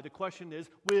don't die. The question is,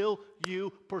 will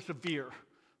you persevere?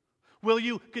 Will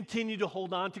you continue to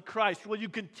hold on to Christ? Will you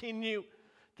continue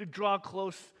to draw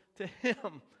close to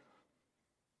Him?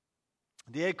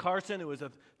 D.A. Carson, who was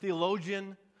a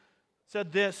theologian,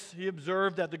 said this. He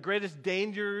observed that the greatest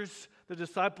dangers the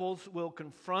disciples will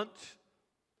confront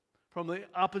from the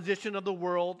opposition of the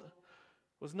world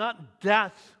was not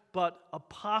death, but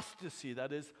apostasy,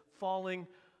 that is, falling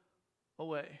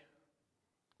away.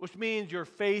 Which means your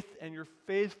faith and your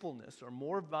faithfulness are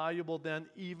more valuable than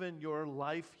even your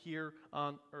life here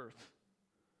on earth.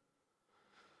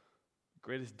 The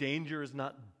greatest danger is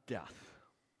not death,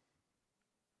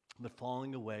 but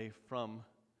falling away from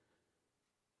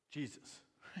Jesus.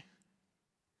 Right?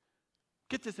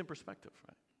 Get this in perspective,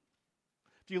 right?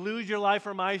 If you lose your life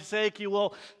for my sake, you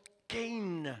will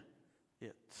gain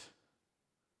it.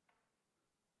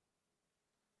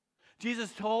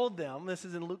 Jesus told them, this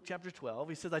is in Luke chapter 12,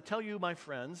 he says, I tell you, my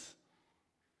friends,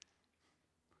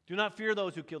 do not fear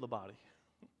those who kill the body.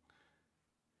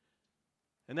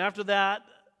 And after that,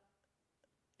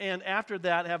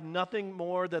 have nothing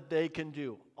more that they can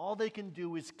do. All they can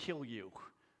do is kill you.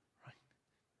 Right?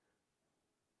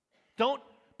 Don't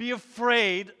be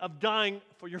afraid of dying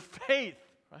for your faith.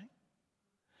 Right?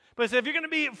 But I said, if you're going to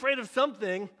be afraid of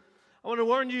something, I want to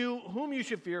warn you whom you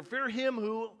should fear. Fear him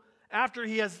who, after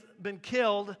he has been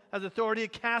killed, has authority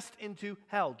to cast into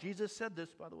hell. Jesus said this,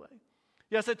 by the way.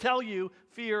 Yes, I tell you,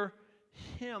 fear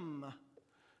him.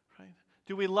 Right?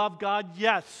 Do we love God?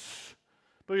 Yes.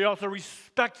 But we also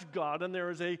respect God, and there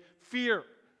is a fear.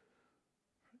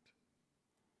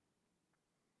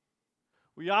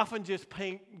 We often just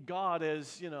paint God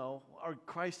as, or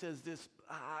Christ as this,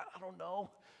 I don't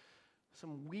know,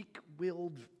 some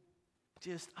weak-willed,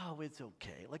 just, it's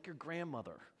okay, like your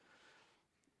grandmother.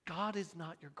 God is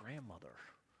not your grandmother.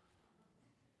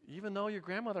 Even though your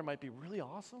grandmother might be really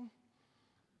awesome,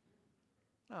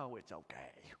 it's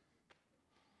okay.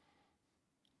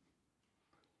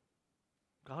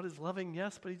 God is loving,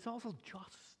 yes, but he's also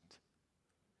just.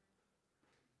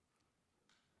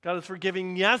 God is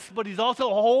forgiving, yes, but he's also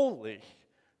holy.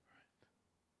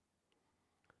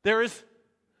 There is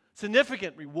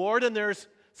significant reward and there's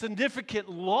significant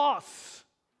loss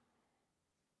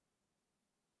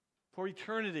for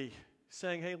eternity.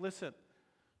 Saying, hey, listen,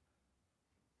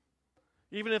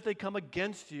 even if they come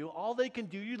against you, all they can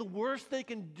do to you, the worst they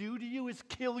can do to you is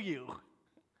kill you.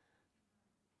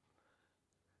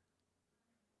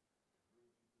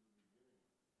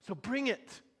 So bring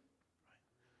it.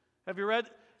 Have you read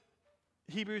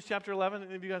Hebrews chapter 11?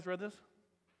 Any of you guys read this?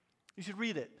 You should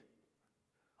read it.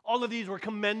 All of these were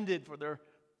commended for their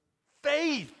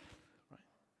faith. Right?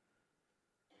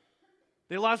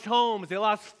 They lost homes. They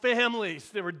lost families.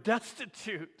 They were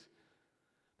destitute.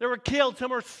 They were killed.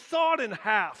 Some were sawed in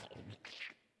half. He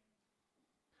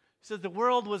says the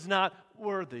world was not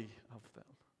worthy of them.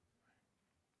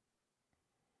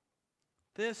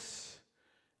 This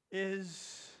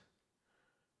is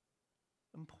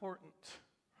important,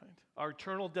 right? Our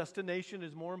eternal destination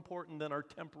is more important than our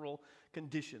temporal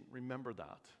condition. Remember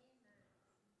that.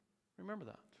 Remember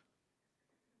that.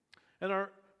 And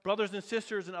our brothers and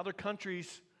sisters in other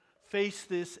countries face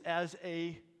this as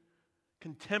a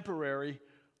contemporary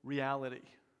reality.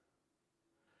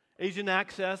 Asian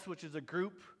Access, which is a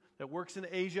group that works in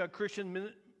Asia,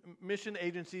 Christian mission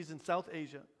agencies in South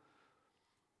Asia,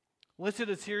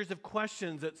 listed a series of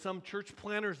questions that some church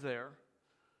planners there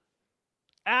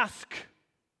ask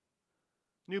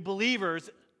new believers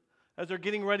as they're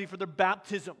getting ready for their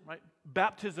baptism, right?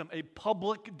 Baptism, a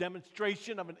public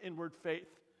demonstration of an inward faith.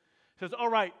 It says, all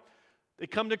right, they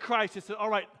come to Christ. It says, all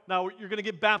right, now you're going to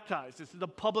get baptized. This is a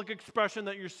public expression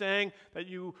that you're saying that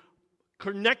you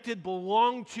connected,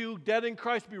 belong to, dead in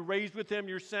Christ, be raised with Him.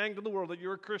 You're saying to the world that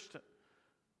you're a Christian.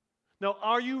 Now,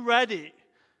 are you ready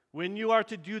when you are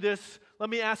to do this?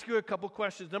 Let me ask you a couple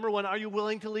questions. Number one, are you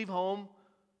willing to leave home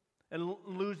and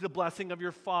lose the blessing of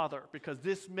your Father? Because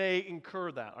this may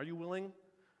incur that. Are you willing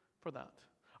for that?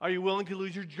 Are you willing to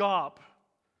lose your job?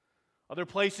 Other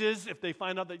places, if they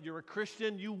find out that you're a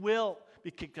Christian, you will be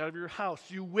kicked out of your house.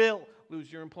 You will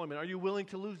lose your employment. Are you willing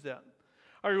to lose that?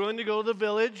 Are you willing to go to the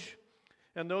village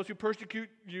and those who persecute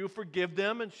you, forgive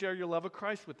them and share your love of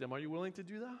Christ with them? Are you willing to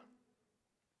do that?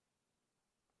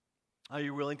 Are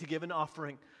you willing to give an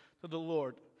offering to the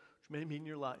Lord, which may mean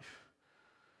your life?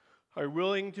 Are you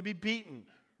willing to be beaten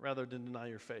rather than deny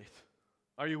your faith?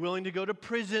 Are you willing to go to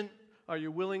prison? Are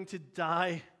you willing to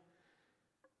die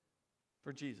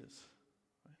for Jesus?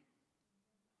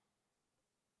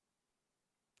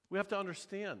 We have to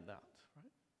understand that.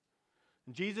 Right?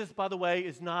 And Jesus, by the way,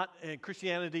 is not, and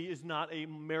Christianity is not an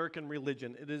American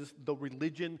religion. It is the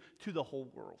religion to the whole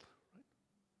world. Right?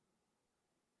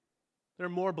 There are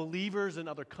more believers in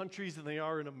other countries than they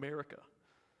are in America.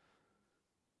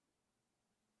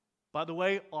 By the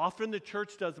way, often the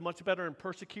church does much better in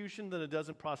persecution than it does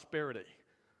in prosperity.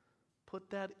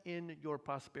 Put that in your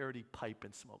prosperity pipe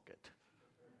and smoke it.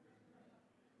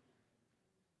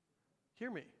 Hear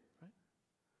me, right?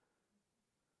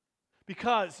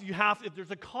 Because you have, if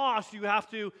there's a cost, you have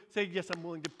to say, yes, I'm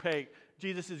willing to pay.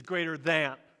 Jesus is greater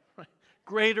than, right?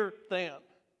 Greater than.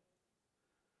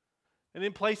 And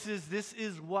in places, this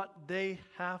is what they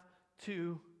have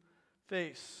to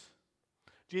face.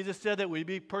 Jesus said that we'd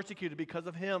be persecuted because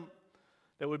of Him,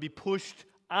 that we'd be pushed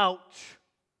out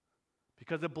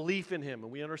because of belief in Him.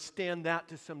 And we understand that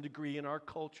to some degree in our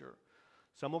culture.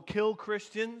 Some will kill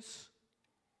Christians,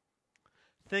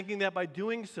 thinking that by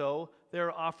doing so,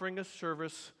 they're offering a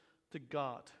service to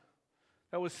God.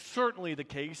 That was certainly the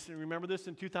case. And remember this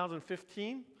in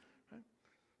 2015? Right?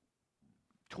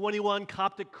 21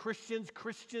 Coptic Christians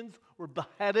were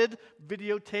beheaded,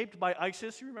 videotaped by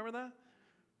ISIS. You remember that?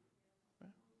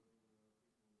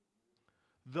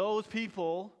 Those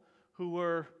people who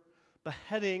were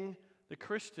beheading the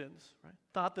Christians, right,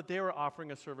 thought that they were offering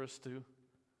a service to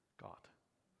God.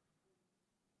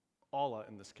 Allah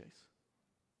in this case.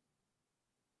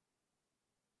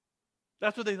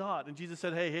 That's what they thought. And Jesus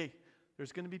said, hey,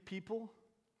 there's going to be people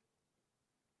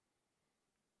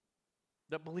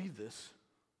that believe this.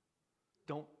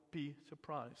 Don't be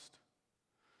surprised.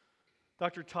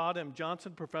 Dr. Todd M.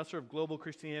 Johnson, professor of global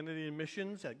Christianity and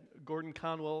missions at Gordon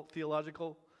Conwell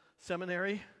Theological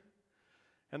Seminary,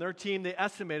 and their team, they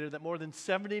estimated that more than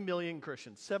 70 million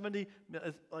Christians, 70,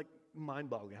 like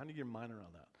mind-boggling. How do you get your mind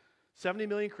around that? 70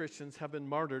 million Christians have been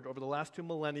martyred over the last 2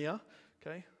 millennia,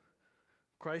 okay?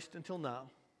 Christ until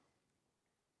now.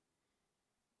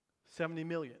 70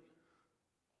 million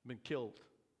have been killed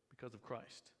because of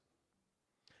Christ.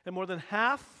 And more than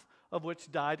half of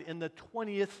which died in the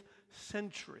 20th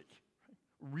century, right?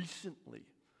 Recently,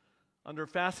 under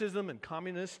fascism and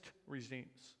communist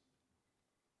regimes.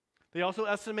 They also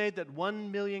estimate that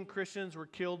 1 million Christians were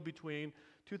killed between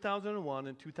 2001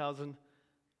 and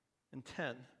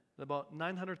 2010. About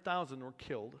 900,000 were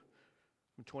killed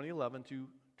from 2011 to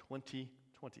 2020.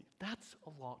 That's a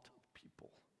lot of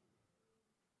people.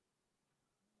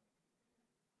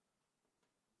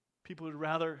 People would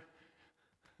rather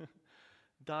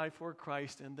die for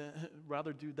Christ and then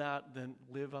rather do that than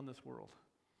live on this world.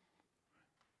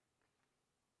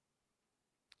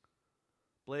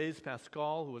 Blaise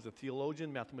Pascal, who was a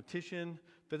theologian, mathematician,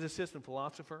 physicist, and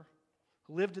philosopher,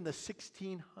 who lived in the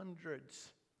 1600s.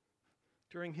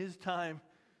 During his time,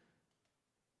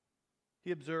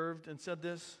 he observed and said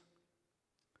this: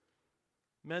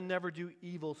 men never do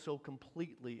evil so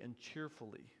completely and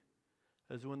cheerfully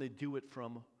as when they do it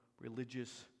from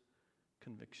religious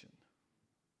conviction.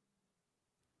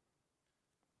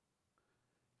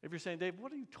 If you're saying, Dave,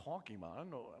 what are you talking about? I don't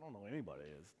know anybody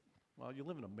is. Well, you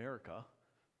live in America,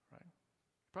 right?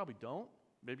 You probably don't.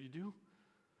 Maybe you do.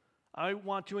 I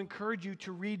want to encourage you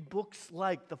to read books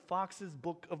like The Fox's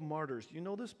Book of Martyrs. You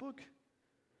know this book?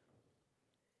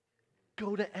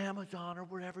 Go to Amazon or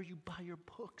wherever you buy your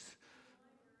books.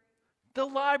 The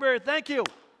library, thank you.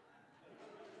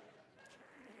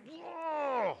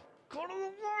 Oh, go to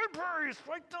the library, it's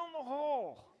right down the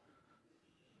hall.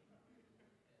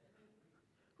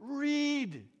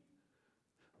 Read.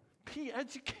 Be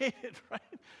educated, right?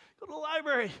 Go to the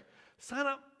library. Sign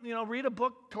up, read a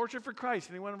book, Torture for Christ.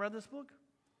 Anyone read this book?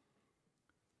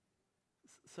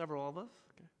 Several of us.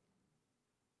 Okay.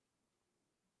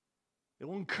 It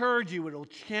will encourage you. It will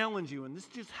challenge you. And this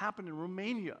just happened in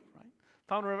Romania, right?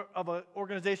 Founder of an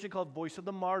organization called Voice of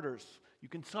the Martyrs. You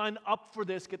can sign up for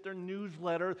this, get their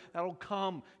newsletter. That'll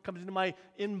comes into my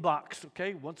inbox,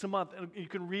 okay, once a month. And you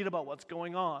can read about what's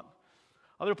going on.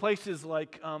 Other places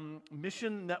like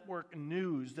Mission Network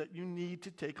News that you need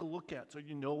to take a look at so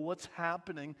you know what's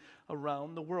happening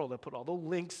around the world. I put all the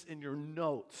links in your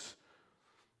notes.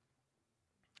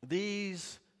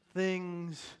 These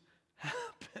things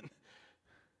happen.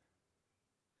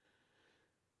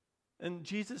 And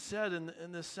Jesus said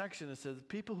in this section, it says,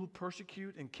 people who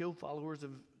persecute and kill followers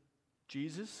of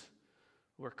Jesus,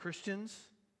 who are Christians,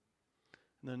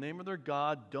 in the name of their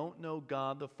God, don't know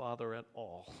God the Father at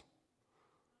all.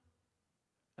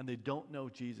 And they don't know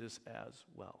Jesus as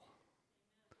well.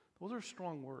 Those are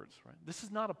strong words, right? This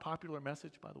is not a popular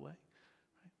message, by the way.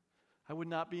 Right? I would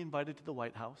not be invited to the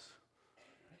White House.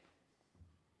 Right?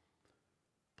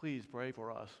 Please pray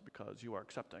for us because you are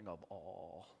accepting of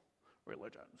all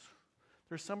religions.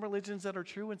 There's some religions that are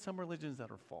true and some religions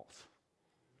that are false.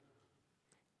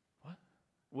 What?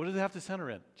 What does it have to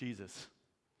center in? Jesus.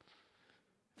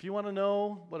 If you want to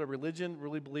know what a religion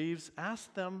really believes, ask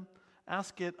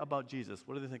it about Jesus.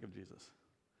 What do they think of Jesus?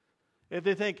 If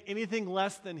they think anything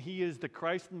less than he is the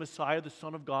Christ, the Messiah, the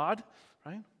Son of God,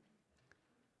 right?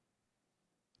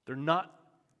 They're not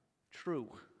true.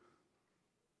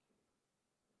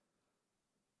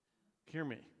 Hear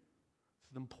me.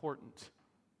 This is important.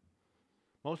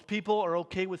 Most people are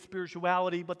okay with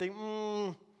spirituality, but they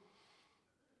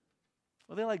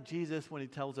like Jesus when he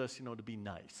tells us, to be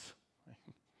nice. Right?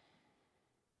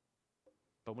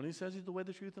 But when he says he's the way,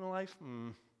 the truth, and the life,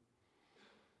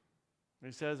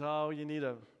 he says, oh, you need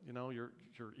you're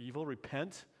evil,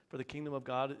 repent, for the kingdom of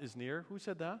God is near. Who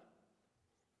said that?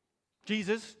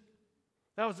 Jesus.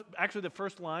 That was actually the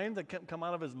first line that come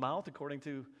out of his mouth, according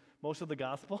to most of the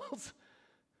Gospels.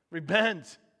 Repent.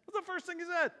 That's the first thing he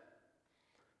said.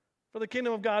 For the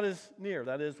kingdom of God is near.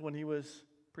 That is when he was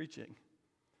preaching,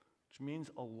 which means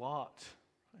a lot.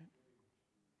 Right?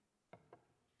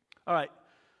 All right.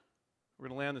 We're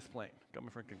going to land this plane. Coming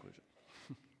for a conclusion.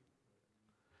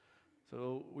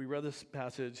 So we read this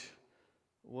passage.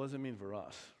 What does it mean for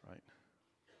us, right?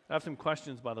 I have some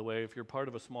questions, by the way. If you're part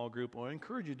of a small group, I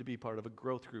encourage you to be part of a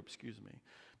growth group,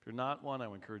 If you're not one, I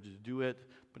would encourage you to do it.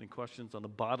 Putting questions on the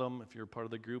bottom. If you're part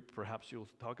of the group, perhaps you'll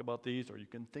talk about these, or you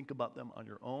can think about them on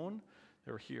your own.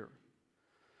 They're here.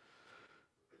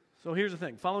 So here's the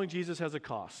thing. Following Jesus has a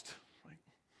cost. Right?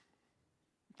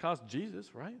 It cost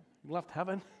Jesus, right? He left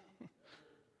heaven.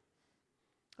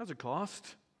 That's a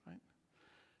cost, right?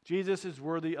 Jesus is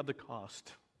worthy of the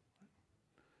cost.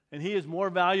 And he is more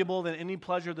valuable than any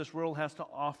pleasure this world has to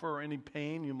offer or any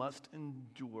pain you must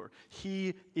endure.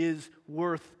 He is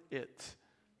worth it.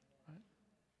 Right?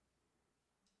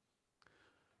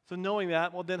 So knowing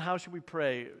that, well, then how should we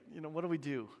pray? What do we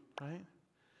do, right?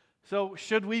 So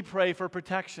should we pray for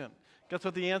protection? Guess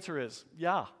what the answer is?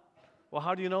 Yeah. Well,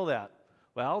 how do you know that?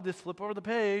 Well, just flip over the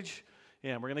page.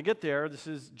 Yeah, we're going to get there. This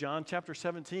is John chapter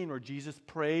 17, where Jesus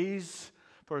prays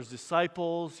for his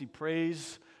disciples. He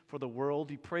prays for the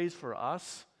world. He prays for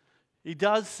us. He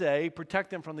does say, protect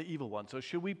them from the evil one. So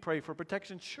should we pray for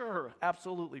protection? Sure,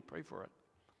 absolutely, pray for it.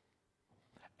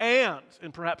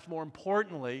 And perhaps more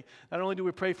importantly, not only do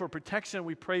we pray for protection,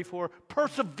 we pray for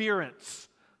perseverance.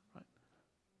 Right?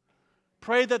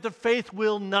 Pray that the faith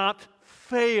will not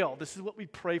fail. This is what we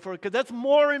pray for, because that's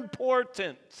more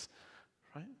important.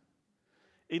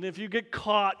 Even if you get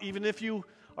caught, even if you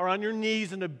are on your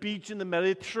knees on a beach in the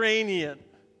Mediterranean,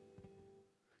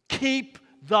 keep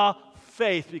the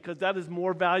faith, because that is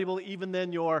more valuable even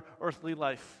than your earthly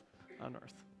life on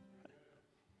earth.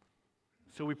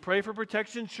 So we pray for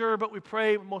protection, sure, but we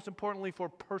pray most importantly for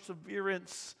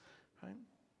perseverance. Right?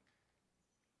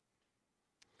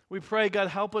 We pray, God,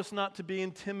 help us not to be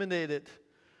intimidated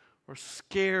or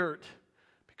scared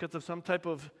because of some type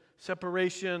of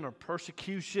separation or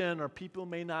persecution, or people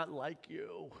may not like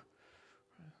you.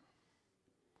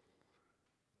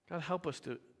 God, help us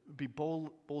to be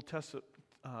bold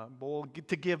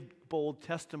to give bold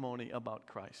testimony about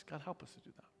Christ. God, help us to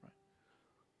do that, right?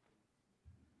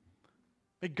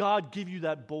 May God give you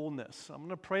that boldness. I'm going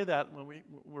to pray that when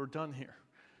we're done here.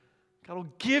 God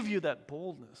will give you that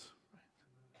boldness. Right?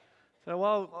 So,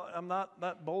 well, I'm not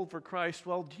that bold for Christ.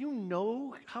 Well,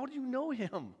 how do you know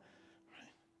Him?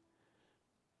 Right?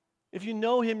 If you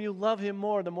know Him, you love Him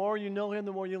more. The more you know Him,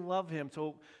 the more you love Him.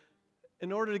 So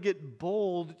in order to get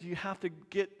bold, you have to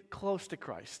get close to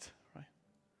Christ.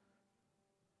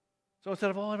 So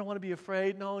instead of, I don't want to be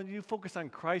afraid, no, you focus on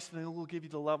Christ and He will give you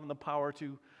the love and the power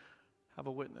to have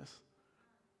a witness.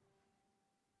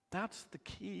 That's the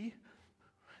key.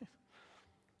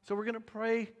 So we're going to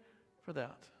pray for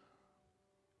that.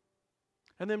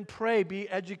 And then be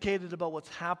educated about what's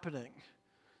happening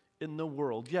in the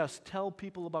world. Yes, tell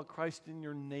people about Christ in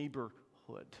your neighborhood.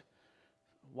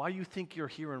 Why you think you're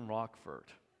here in Rockford?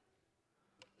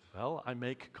 Well, I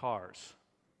make cars.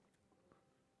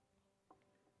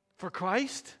 For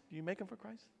Christ? Do you make them for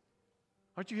Christ?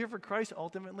 Aren't you here for Christ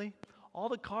ultimately? All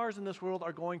the cars in this world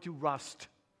are going to rust.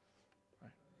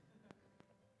 Right?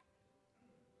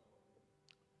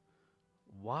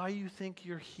 Why you think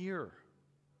you're here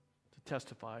to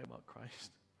testify about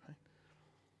Christ? Right?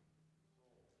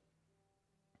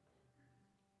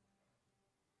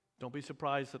 Don't be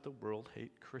surprised that the world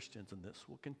hates Christians, and this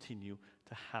will continue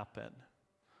to happen.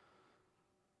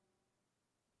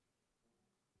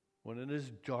 When it is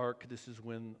dark, this is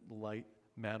when light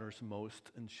matters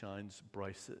most and shines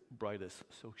brightest.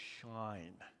 So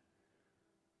shine.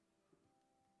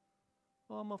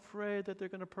 Well, I'm afraid that they're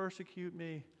going to persecute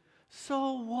me.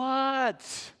 So what?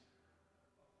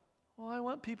 Well, I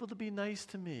want people to be nice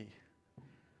to me.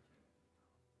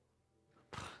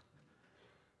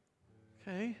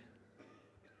 Okay?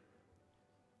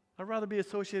 I'd rather be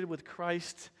associated with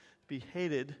Christ, be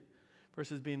hated,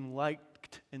 versus being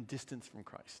liked and distanced from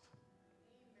Christ.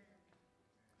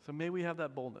 So may we have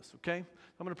that boldness, okay? I'm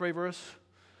going to pray for us.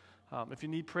 If you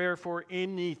need prayer for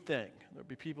anything, there'll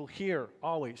be people here,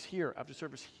 always here, after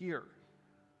service here.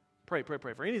 Pray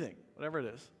for anything, whatever it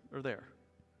is, they're there.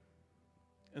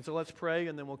 And so let's pray,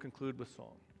 and then we'll conclude with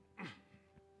song.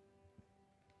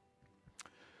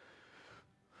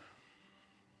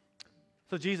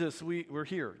 So Jesus, we're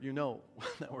here. You know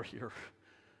that we're here.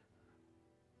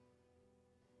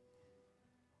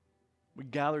 We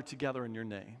gather together in your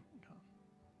name.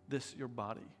 This, your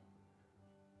body.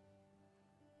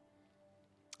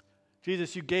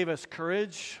 Jesus, you gave us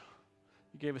courage.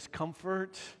 You gave us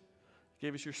comfort. You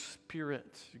gave us your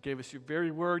spirit. You gave us your very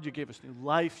word. You gave us new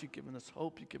life. You've given us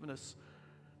hope. You've given us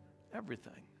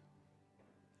everything.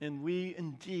 And we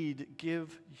indeed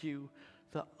give you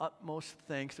the utmost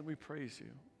thanks, and we praise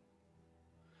you.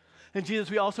 And Jesus,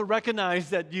 we also recognize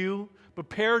that you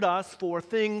prepared us for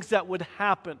things that would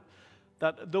happen,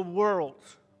 that the world,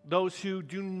 those who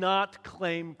do not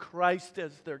claim Christ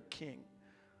as their king,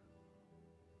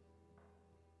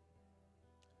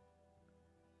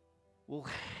 will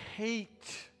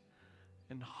hate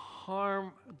and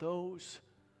harm those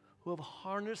who have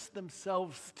harnessed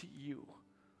themselves to you.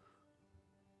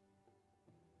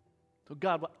 So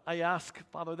God, I ask,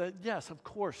 Father, that yes, of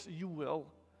course, you will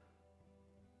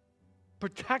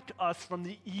protect us from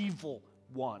the evil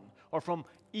one or from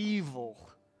evil.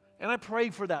 And I pray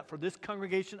for that. For this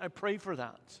congregation, I pray for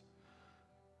that.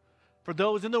 For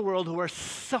those in the world who are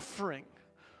suffering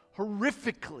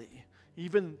horrifically,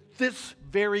 even this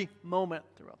very moment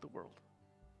throughout the world.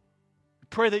 I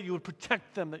pray that you would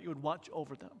protect them, that you would watch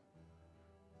over them.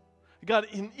 God,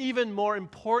 and even more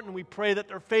important, we pray that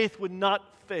their faith would not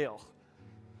fail.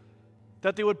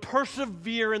 That they would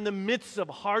persevere in the midst of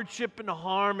hardship and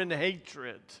harm and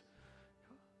hatred.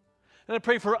 And I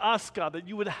pray for us, God, that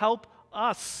you would help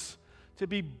us to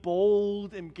be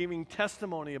bold in giving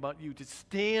testimony about you, to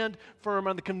stand firm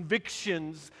on the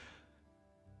convictions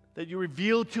that you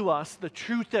reveal to us, the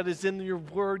truth that is in your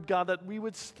word, God, that we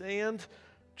would stand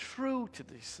true to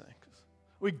these things,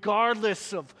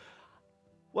 regardless of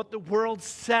what the world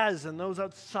says and those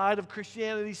outside of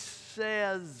Christianity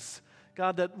says.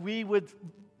 God, that we would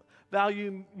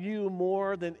value you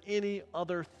more than any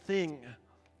other thing,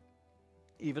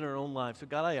 even our own lives. So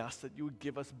God, I ask that you would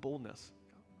give us boldness,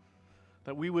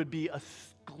 that we would be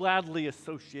gladly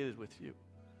associated with you.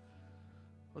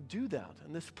 Well, do that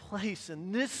in this place,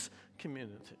 in this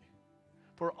community,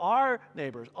 for our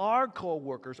neighbors, our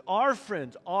co-workers, our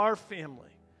friends, our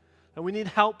family. And we need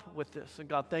help with this. And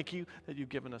God, thank you that you've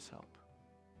given us help.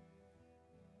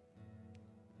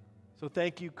 So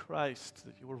thank you, Christ,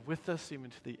 that you were with us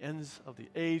even to the ends of the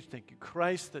age. Thank you,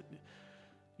 Christ, that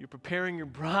you're preparing your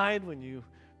bride when you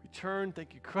return.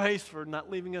 Thank you, Christ, for not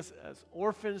leaving us as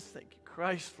orphans. Thank you,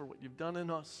 Christ, for what you've done in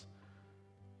us.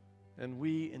 And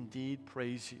we indeed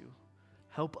praise you.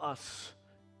 Help us,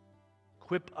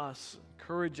 equip us,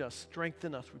 encourage us,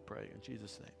 strengthen us, we pray. In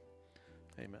Jesus'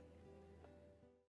 name, amen.